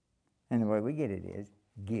 And the way we get it is,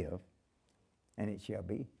 give, and it shall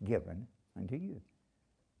be given unto you.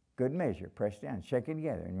 Good measure, pressed down, shaken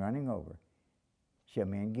together, and running over, shall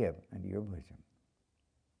men give unto your bosom.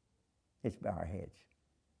 It's by our heads.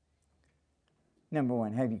 Number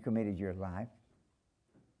one, have you committed your life?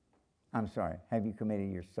 Have you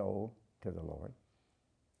committed your soul to the Lord?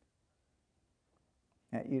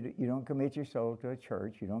 Now, you don't commit your soul to a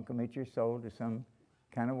church. You don't commit your soul to some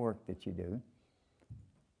kind of work that you do.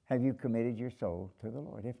 Have you committed your soul to the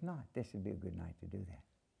Lord? If not, this would be a good night to do that.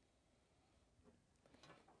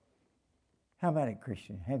 How about it,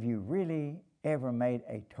 Christian? Have you really ever made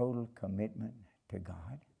a total commitment to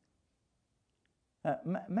God?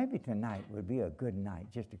 Maybe tonight would be a good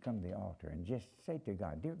night just to come to the altar and just say to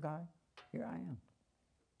God, Dear God, here I am.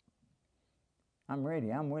 I'm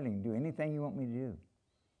ready. I'm willing to do anything you want me to do.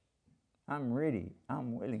 I'm ready.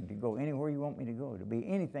 I'm willing to go anywhere you want me to go, to be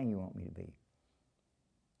anything you want me to be,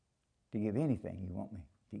 to give anything you want me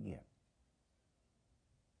to give.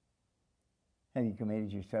 Have you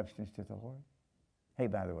committed your substance to the Lord? Hey,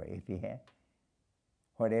 by the way, if you have,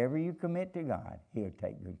 whatever you commit to God, he'll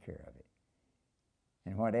take good care of it.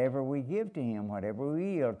 And whatever we give to him, whatever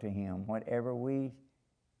we yield to him, whatever we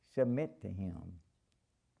submit to him,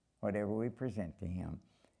 whatever we present to him,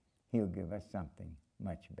 he'll give us something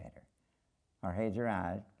much better. Our heads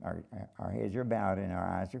are bowed and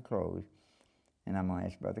our eyes are closed. And I'm going to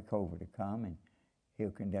ask Brother Cover to come, and he'll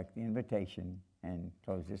conduct the invitation and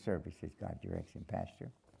close the service as God directs him,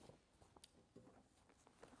 Pastor.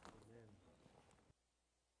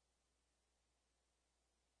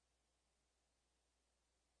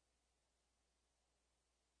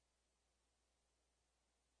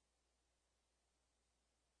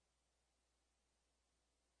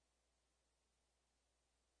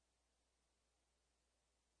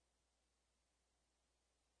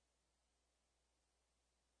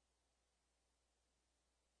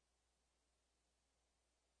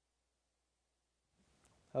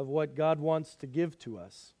 Of what God wants to give to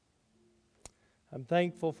us. I'm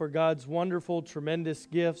thankful for God's wonderful, tremendous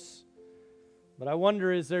gifts. But I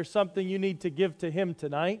wonder, is there something you need to give to him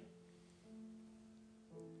tonight?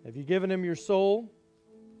 Have you given him your soul?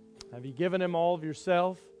 Have you given him all of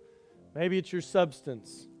yourself? Maybe it's your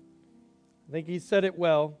substance. I think he said it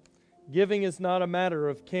well. Giving is not a matter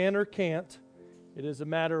of can or can't. It is a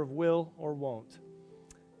matter of will or won't.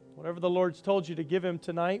 Whatever the Lord's told you to give him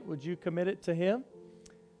tonight, would you commit it to him?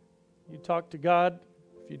 You talk to God.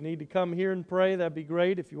 If you need to come here and pray, that'd be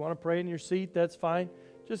great. If you want to pray in your seat, that's fine.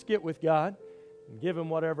 Just get with God and give him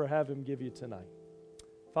whatever have him give you tonight.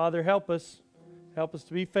 Father, help us. Help us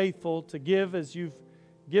to be faithful, to give as you've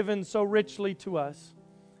given so richly to us.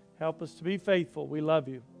 Help us to be faithful. We love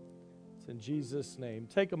you. It's in Jesus' name.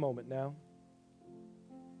 Take a moment now.